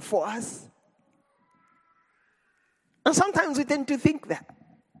do for us? And sometimes we tend to think that.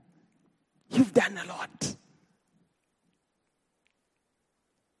 You've done a lot.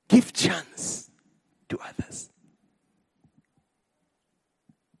 Give chance to others.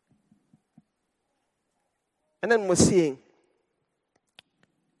 And then we're seeing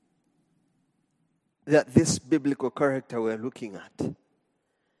that this biblical character we're looking at,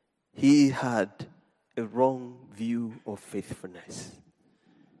 he had a wrong view of faithfulness.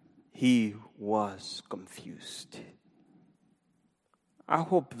 He was confused. I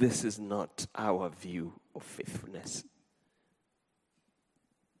hope this is not our view of faithfulness.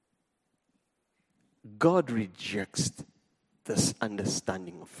 God rejects this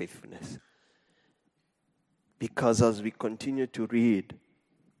understanding of faithfulness. Because as we continue to read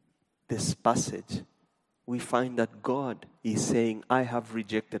this passage, we find that God is saying, I have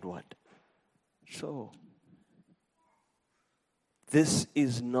rejected what? So, this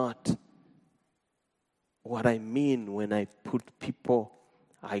is not what I mean when I put people,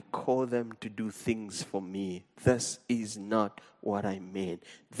 I call them to do things for me. This is not what I mean.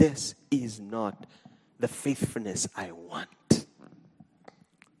 This is not the faithfulness I want.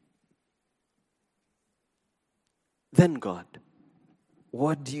 Then God,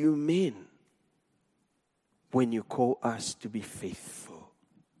 what do you mean when you call us to be faithful?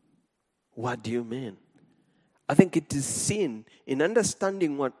 What do you mean? I think it is seen in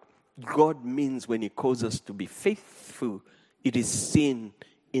understanding what God means when He calls us to be faithful. It is seen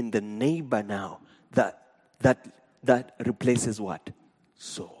in the neighbor now that replaces what?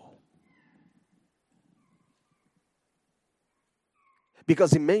 So.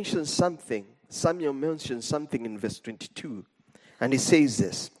 Because he mentions something. Samuel mentions something in verse 22, and he says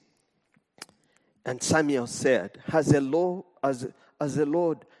this. And Samuel said, Has the Lord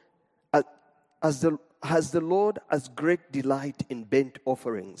as great delight in burnt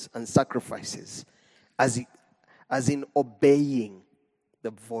offerings and sacrifices as in obeying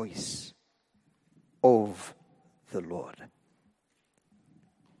the voice of the Lord?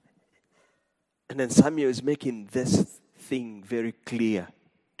 And then Samuel is making this thing very clear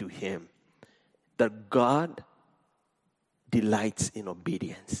to him, that God delights in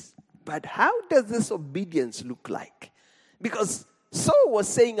obedience. But how does this obedience look like? Because Saul was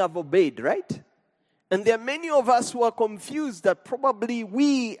saying, I've obeyed, right? And there are many of us who are confused that probably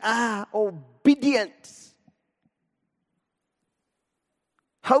we are obedient.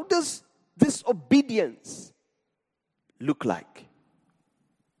 How does this obedience look like?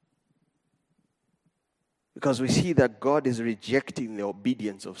 Because we see that God is rejecting the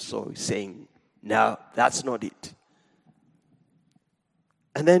obedience of Saul, He's saying, no, that's not it.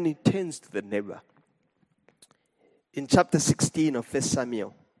 And then he turns to the neighbor. In chapter 16 of 1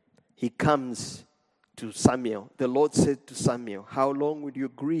 Samuel, he comes to Samuel. The Lord said to Samuel, how long will you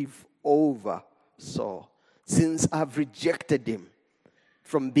grieve over Saul, since I've rejected him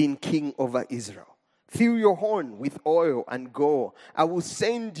from being king over Israel? Fill your horn with oil and go. I will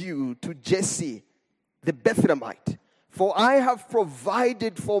send you to Jesse the Bethlehemite, for I have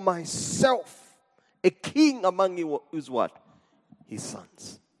provided for myself a king among his what? His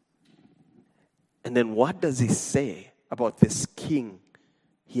sons. And then what does he say about this king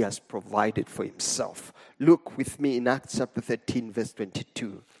he has provided for himself? Look with me in Acts chapter 13, verse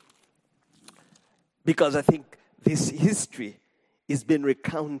 22. Because I think this history is being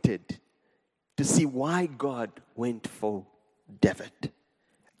recounted to see why God went for David.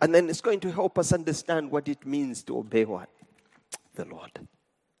 And then it's going to help us understand what it means to obey what? The Lord.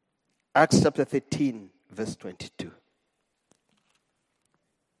 Acts chapter 13, verse 22.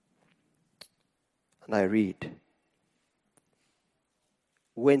 And I read,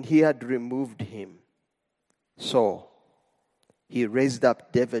 when he had removed him, Saul, he raised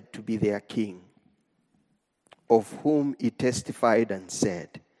up David to be their king, of whom he testified and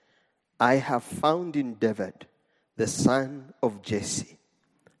said, I have found in David, the son of Jesse,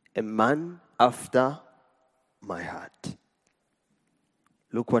 a man after my heart.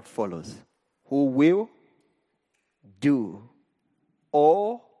 Look what follows. Who will do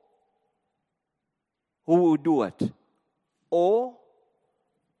all. Who will do what? All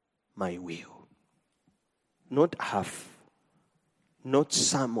my will. Not half. Not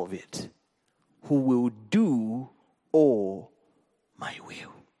some of it. Who will do all my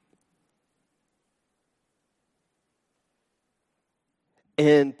will.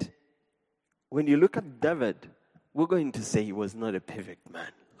 And when you look at David, we're going to say he was not a perfect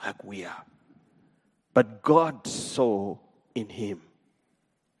man like we are. But God saw in him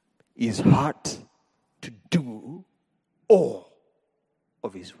his heart to do all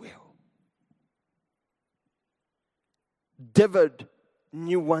of his will. David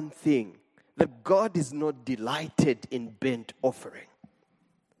knew one thing, that God is not delighted in burnt offering.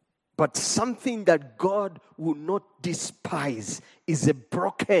 But something that God will not despise is a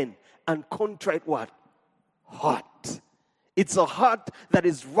broken and contrite what? Heart. It's a heart that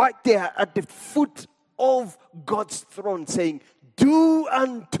is right there at the foot of God's throne saying, do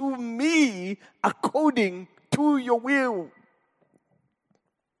unto me according to your will.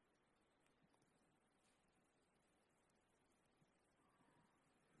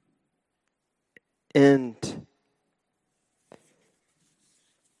 And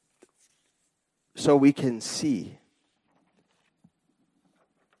so we can see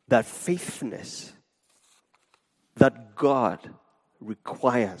that faithfulness that God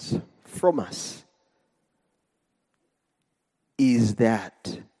requires from us is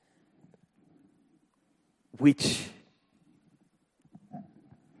that which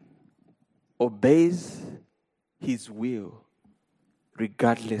obeys His will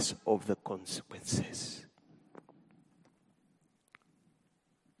regardless of the consequences.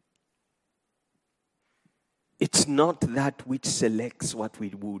 It's not that which selects what we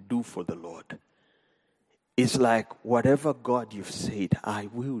will do for the Lord. It's like, whatever God you've said, I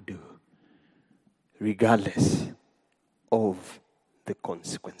will do, regardless of the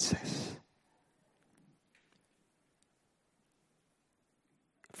consequences.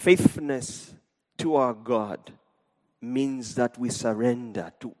 Faithfulness to our God means that we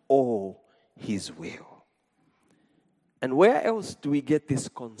surrender to all His will. And where else do we get this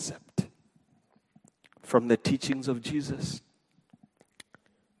concept? From the teachings of Jesus.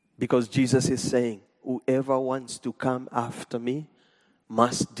 Because Jesus is saying, whoever wants to come after me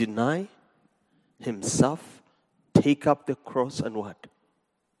must deny himself, take up the cross and what?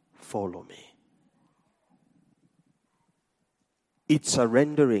 Follow me. It's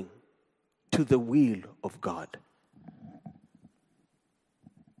surrendering to the will of God.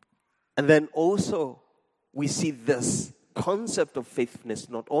 And then also we see this concept of faithfulness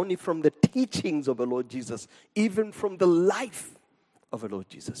not only from the teachings of the Lord Jesus, even from the life of the Lord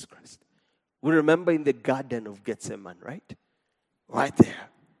Jesus Christ. We remember in the Garden of Gethsemane, right? Right there.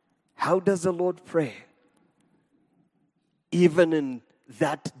 How does the Lord pray? Even in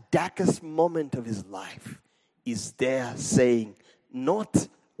that darkest moment of His life, He's there saying, not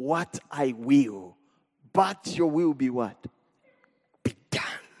what I will, but your will be what? Be done.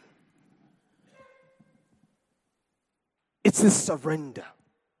 It's a surrender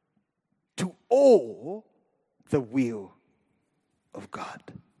to all the will of God.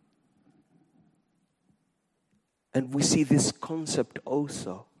 And we see this concept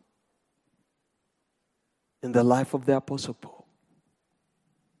also in the life of the Apostle Paul.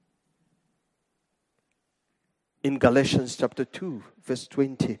 In Galatians chapter 2, verse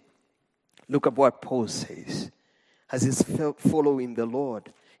 20, look at what Paul says. As he's following the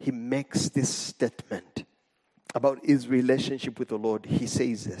Lord, he makes this statement about his relationship with the Lord. He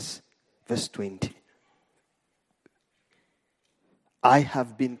says this, verse 20. I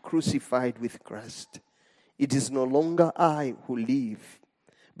have been crucified with Christ. It is no longer I who live,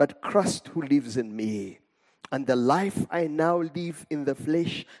 but Christ who lives in me. And the life I now live in the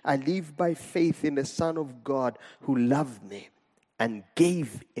flesh, I live by faith in the Son of God who loved me and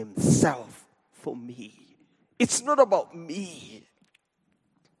gave himself for me. It's not about me.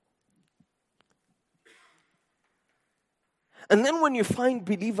 And then when you find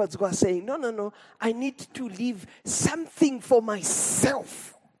believers who are saying, no, I need to leave something for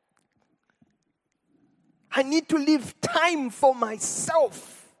myself. I need to leave time for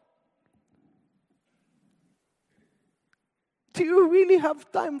myself. Do you really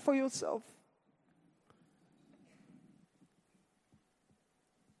have time for yourself?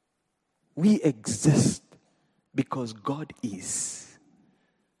 We exist because God is.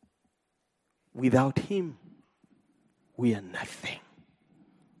 Without Him, we are nothing.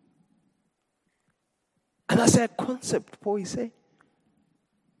 And that's a concept, Paul is saying.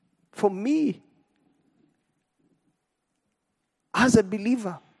 For me, as a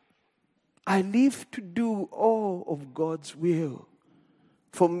believer, I live to do all of God's will.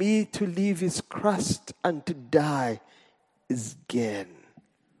 For me to live is Christ, and to die is gain.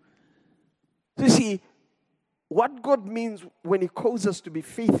 So you see, what God means when He calls us to be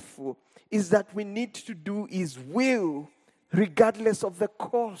faithful is that we need to do His will regardless of the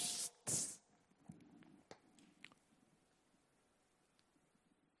costs.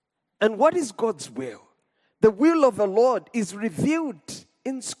 And what is God's will? The will of the Lord is revealed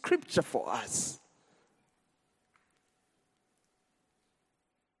in Scripture for us.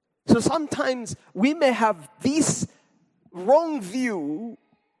 So sometimes we may have this wrong view,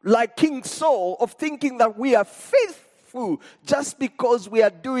 like King Saul, of thinking that we are faithful just because we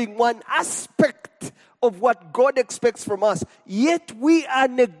are doing one aspect of what God expects from us, yet we are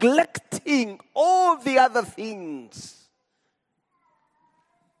neglecting all the other things.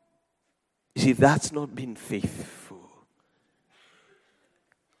 You see, that's not being faithful.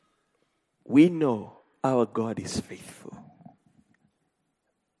 We know our God is faithful.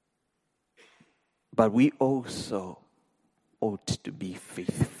 But we also ought to be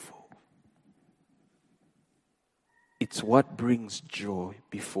faithful. It's what brings joy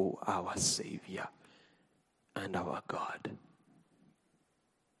before our Savior and our God.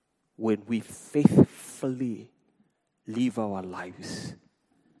 When we faithfully live our lives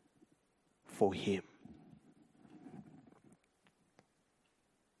for Him.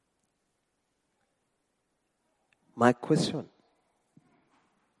 My question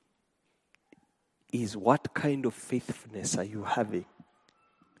is, what kind of faithfulness are you having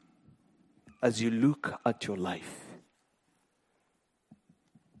as you look at your life?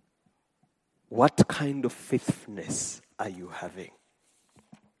 What kind of faithfulness are you having?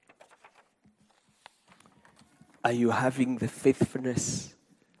 Are you having the faithfulness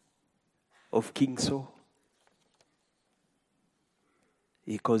of King Saul?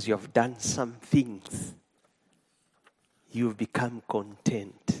 Because you have done some things, you've become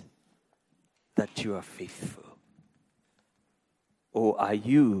content that you are faithful? Or are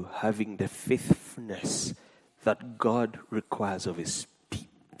you having the faithfulness that God requires of His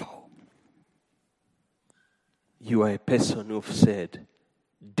people? You are a person who have said,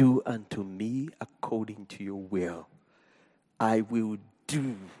 do unto me according to your will. I will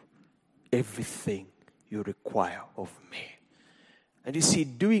do everything you require of me. And you see,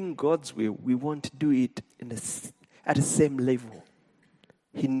 doing God's will, we won't do it at the same level.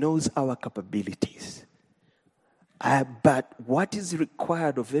 He knows our capabilities. But what is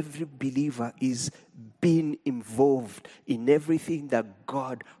required of every believer is being involved in everything that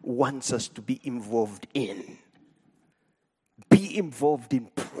God wants us to be involved in. Be involved in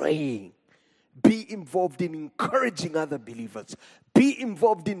praying. Be involved in encouraging other believers. Be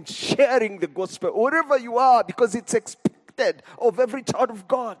involved in sharing the gospel wherever you are, because it's expected of every child of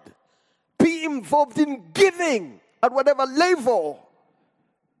God. Be involved in giving at whatever level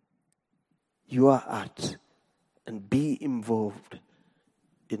you are at, and be involved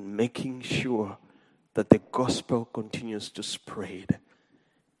in making sure that the gospel continues to spread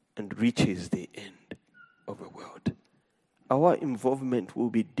and reaches the end of the world. Our involvement will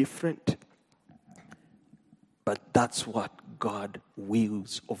be different, But that's what God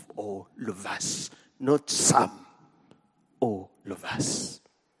wills of all of us. Not some, all of us.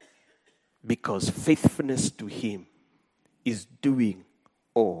 Because faithfulness to Him is doing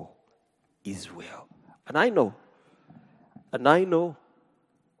all His will. And I know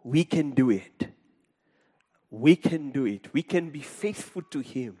we can do it. We can do it. We can be faithful to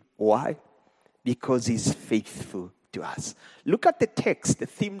Him. Why? Because He's faithful to us. Look at the text, the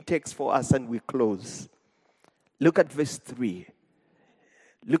theme text for us, and we close. Look at verse 3.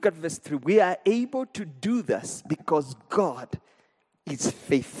 Look at verse 3. We are able to do this because God is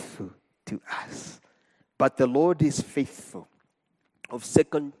faithful to us. But the Lord is faithful. Of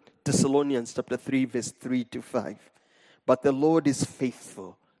 2 Thessalonians chapter 3, verse 3 to 5. But the Lord is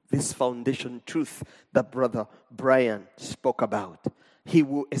faithful. This foundation truth that Brother Brian spoke about. He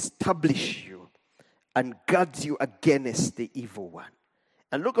will establish you and guard you against the evil one.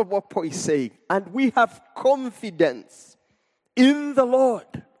 And look at what Paul is saying. And we have confidence in the Lord.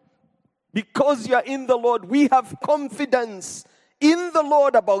 Because you are in the Lord, we have confidence in the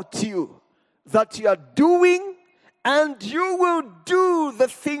Lord about you. That you are doing and you will do the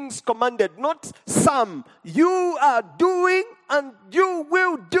things commanded. Not some. You are doing and you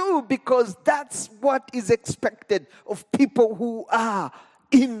will do, because that's what is expected of people who are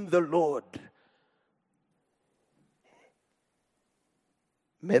in the Lord.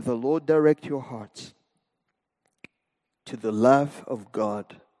 May the Lord direct your hearts to the love of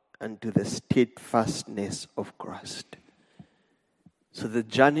God and to the steadfastness of Christ. So the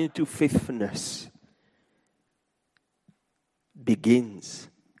journey to faithfulness begins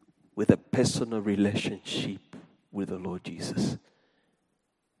with a personal relationship with the Lord Jesus.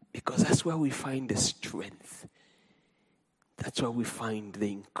 Because that's where we find the strength. That's where we find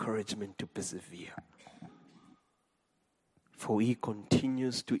the encouragement to persevere. For He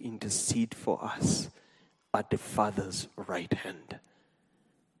continues to intercede for us at the Father's right hand.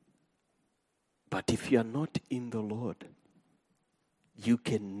 But if you are not in the Lord, you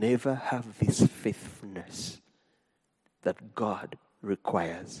can never have this faithfulness that God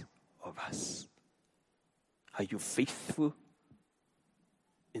requires of us. Are you faithful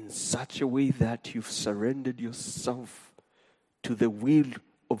in such a way that you've surrendered yourself to the will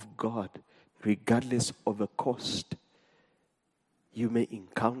of God, regardless of the cost you may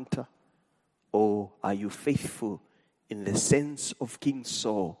encounter? Or are you faithful in the sense of King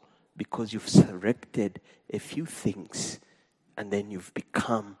Saul, because you've selected a few things and then you've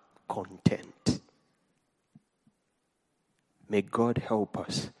become content? May God help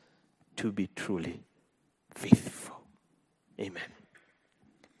us to be truly faithful. Amen.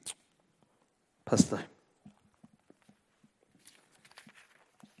 Pastor.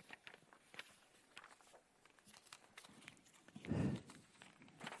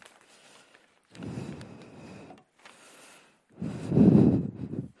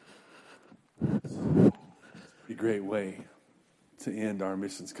 A great way to end our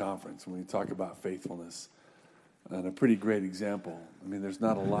missions conference when we talk about faithfulness. And a pretty great example. I mean, there's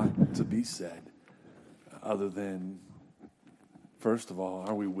not a lot to be said other than, first of all,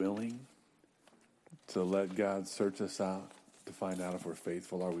 are we willing to let God search us out to find out if we're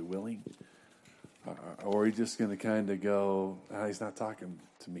faithful? Are we willing? Or are we just going to kind of go, He's not talking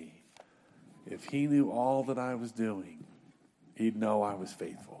to me. If He knew all that I was doing, He'd know I was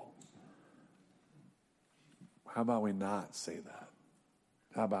faithful. How about we not say that?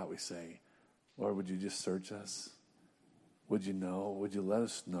 How about we say, Lord, would you just search us? Would you know? Would you let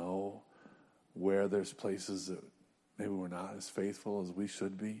us know where there's places that maybe we're not as faithful as we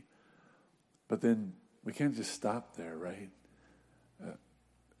should be? But then we can't just stop there, right?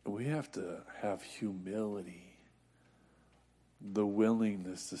 We have to have humility, the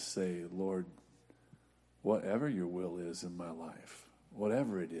willingness to say, Lord, whatever your will is in my life,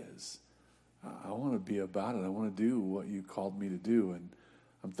 whatever it is, I want to be about it. I want to do what you called me to do. And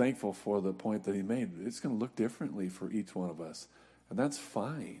I'm thankful for the point that he made. It's going to look differently for each one of us. And that's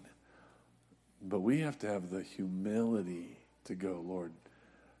fine. But we have to have the humility to go, Lord,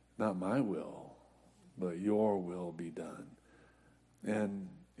 not my will, but your will be done. And,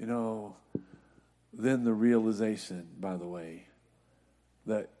 then the realization, by the way,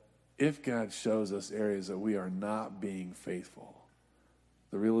 that if God shows us areas that we are not being faithful,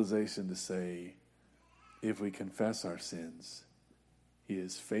 the realization to say, if we confess our sins, He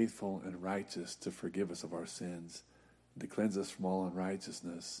is faithful and righteous to forgive us of our sins, to cleanse us from all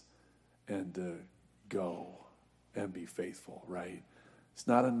unrighteousness, and to go and be faithful, right? It's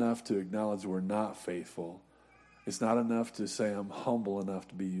not enough to acknowledge we're not faithful. It's not enough to say I'm humble enough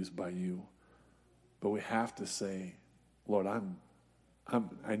to be used by you. But we have to say, Lord,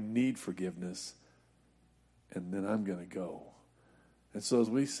 I need forgiveness, and then I'm going to go. And so as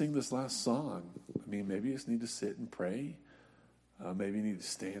we sing this last song, I mean, maybe you just need to sit and pray. Maybe you need to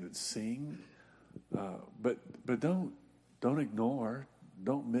stand and sing. But don't ignore,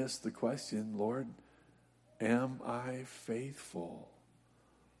 don't miss the question, Lord, am I faithful?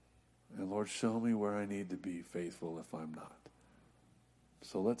 And Lord, show me where I need to be faithful if I'm not.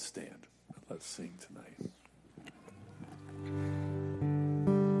 So let's stand. Let's sing tonight.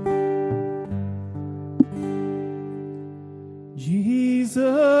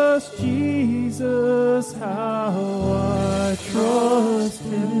 Jesus, Jesus, how I trust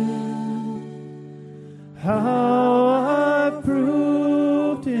Him, how I've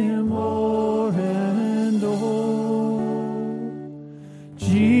proved Him o'er and o'er.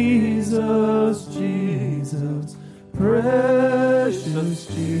 Jesus, Jesus, precious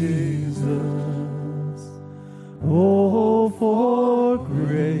Jesus, oh, for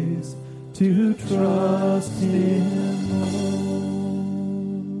grace to trust Him.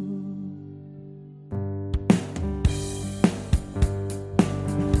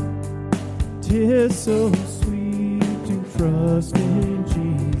 'Tis so sweet to trust in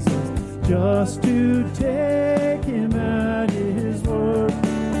Jesus, just to take Him at His word,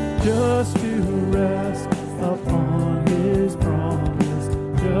 just to rest upon His promise,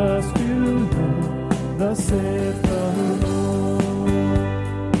 just to know thus saith the Lord.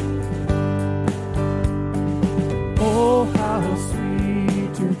 Oh, how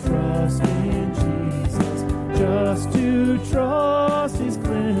sweet to trust in Jesus, just to trust His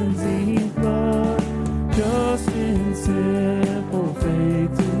cleansing blood, just in simple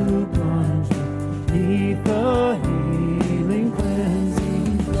faith to plunge beneath the healing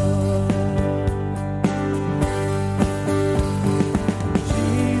cleansing blood.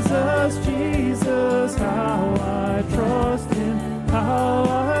 Jesus, Jesus, how I trust Him, how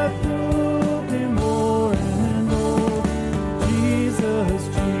I prove Him o'er and o'er. Jesus,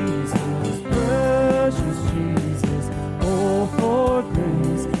 Jesus, precious Jesus, oh, for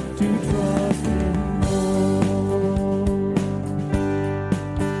grace to trust Him more.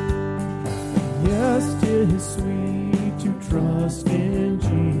 Yes, 'tis sweet to trust in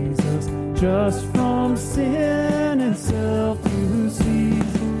Jesus, just from sin and self to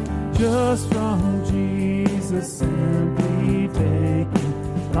cease, just from Jesus simply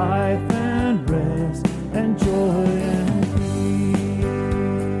taking life and rest and joy and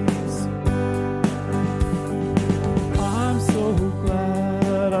peace. I'm so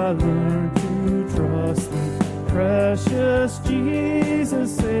glad I learned to trust Thee, precious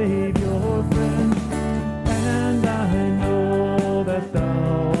Jesus, Savior, friend, and I know that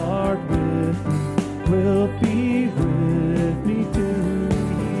Thou art with me, wilt be with me to the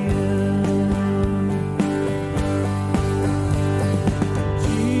end.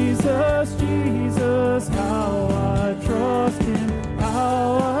 Jesus, Jesus, how I trust Him,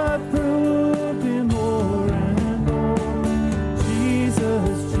 how I proved Him o'er and o'er.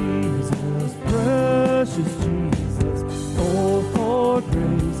 Jesus, Jesus, precious Jesus, oh, for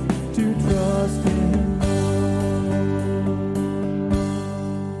grace to trust Him more.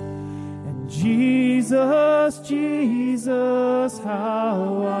 And Jesus, Jesus,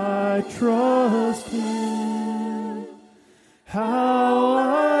 how I trust Him, how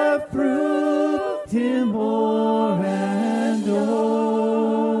I've proved Him o'er and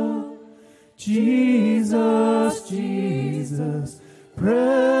o'er. Jesus, Jesus,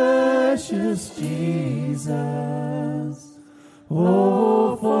 precious Jesus,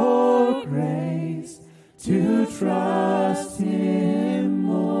 oh, for grace to trust Him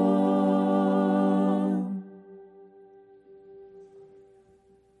more.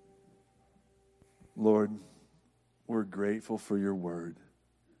 Lord, we're grateful for your word.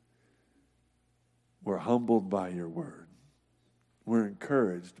 We're humbled by your word. We're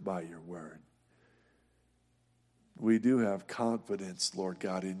encouraged by your word. We do have confidence, Lord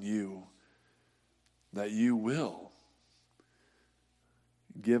God, in you, that you will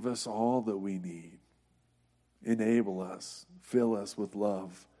give us all that we need. Enable us, fill us with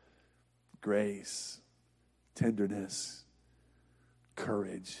love, grace, tenderness,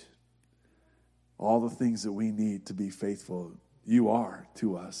 courage, all the things that we need to be faithful. You are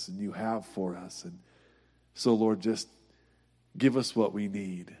to us, and you have for us. And so, Lord, just give us what we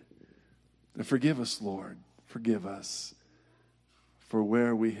need. And forgive us, Lord. Forgive us for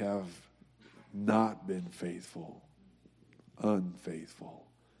where we have not been faithful, unfaithful.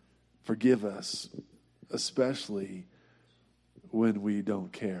 Forgive us, especially when we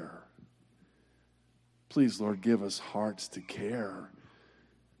don't care. Please, Lord, give us hearts to care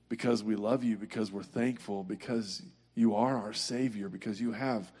because we love you, because we're thankful, because you are our Savior, because you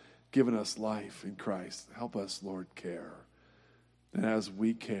have given us life in Christ. Help us, Lord, care. And as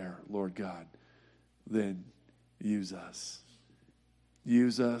we care, Lord God, then use us.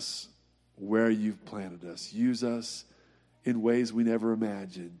 Use us where you've planted us. Use us in ways we never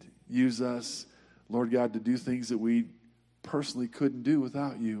imagined. Use us, Lord God, to do things that we personally couldn't do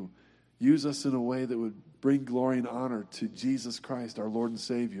without you. Use us in a way that would bring glory and honor to Jesus Christ, our Lord and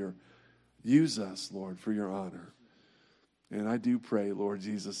Savior. Use us, Lord, for your honor. And I do pray, Lord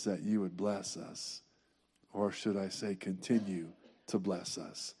Jesus, that you would bless us. Or should I say, continue to bless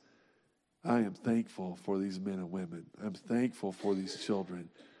us. I am thankful for these men and women. I'm thankful for these children.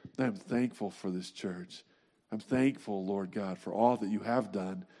 I'm thankful for this church. I'm thankful, Lord God, for all that you have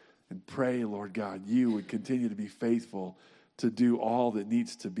done. And pray, Lord God, you would continue to be faithful to do all that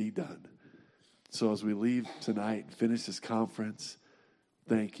needs to be done. So as we leave tonight and finish this conference,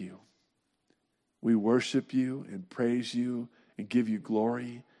 thank you. We worship you and praise you and give you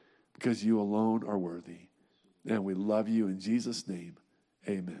glory because you alone are worthy. And we love you in Jesus' name.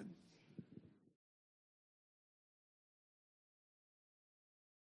 Amen.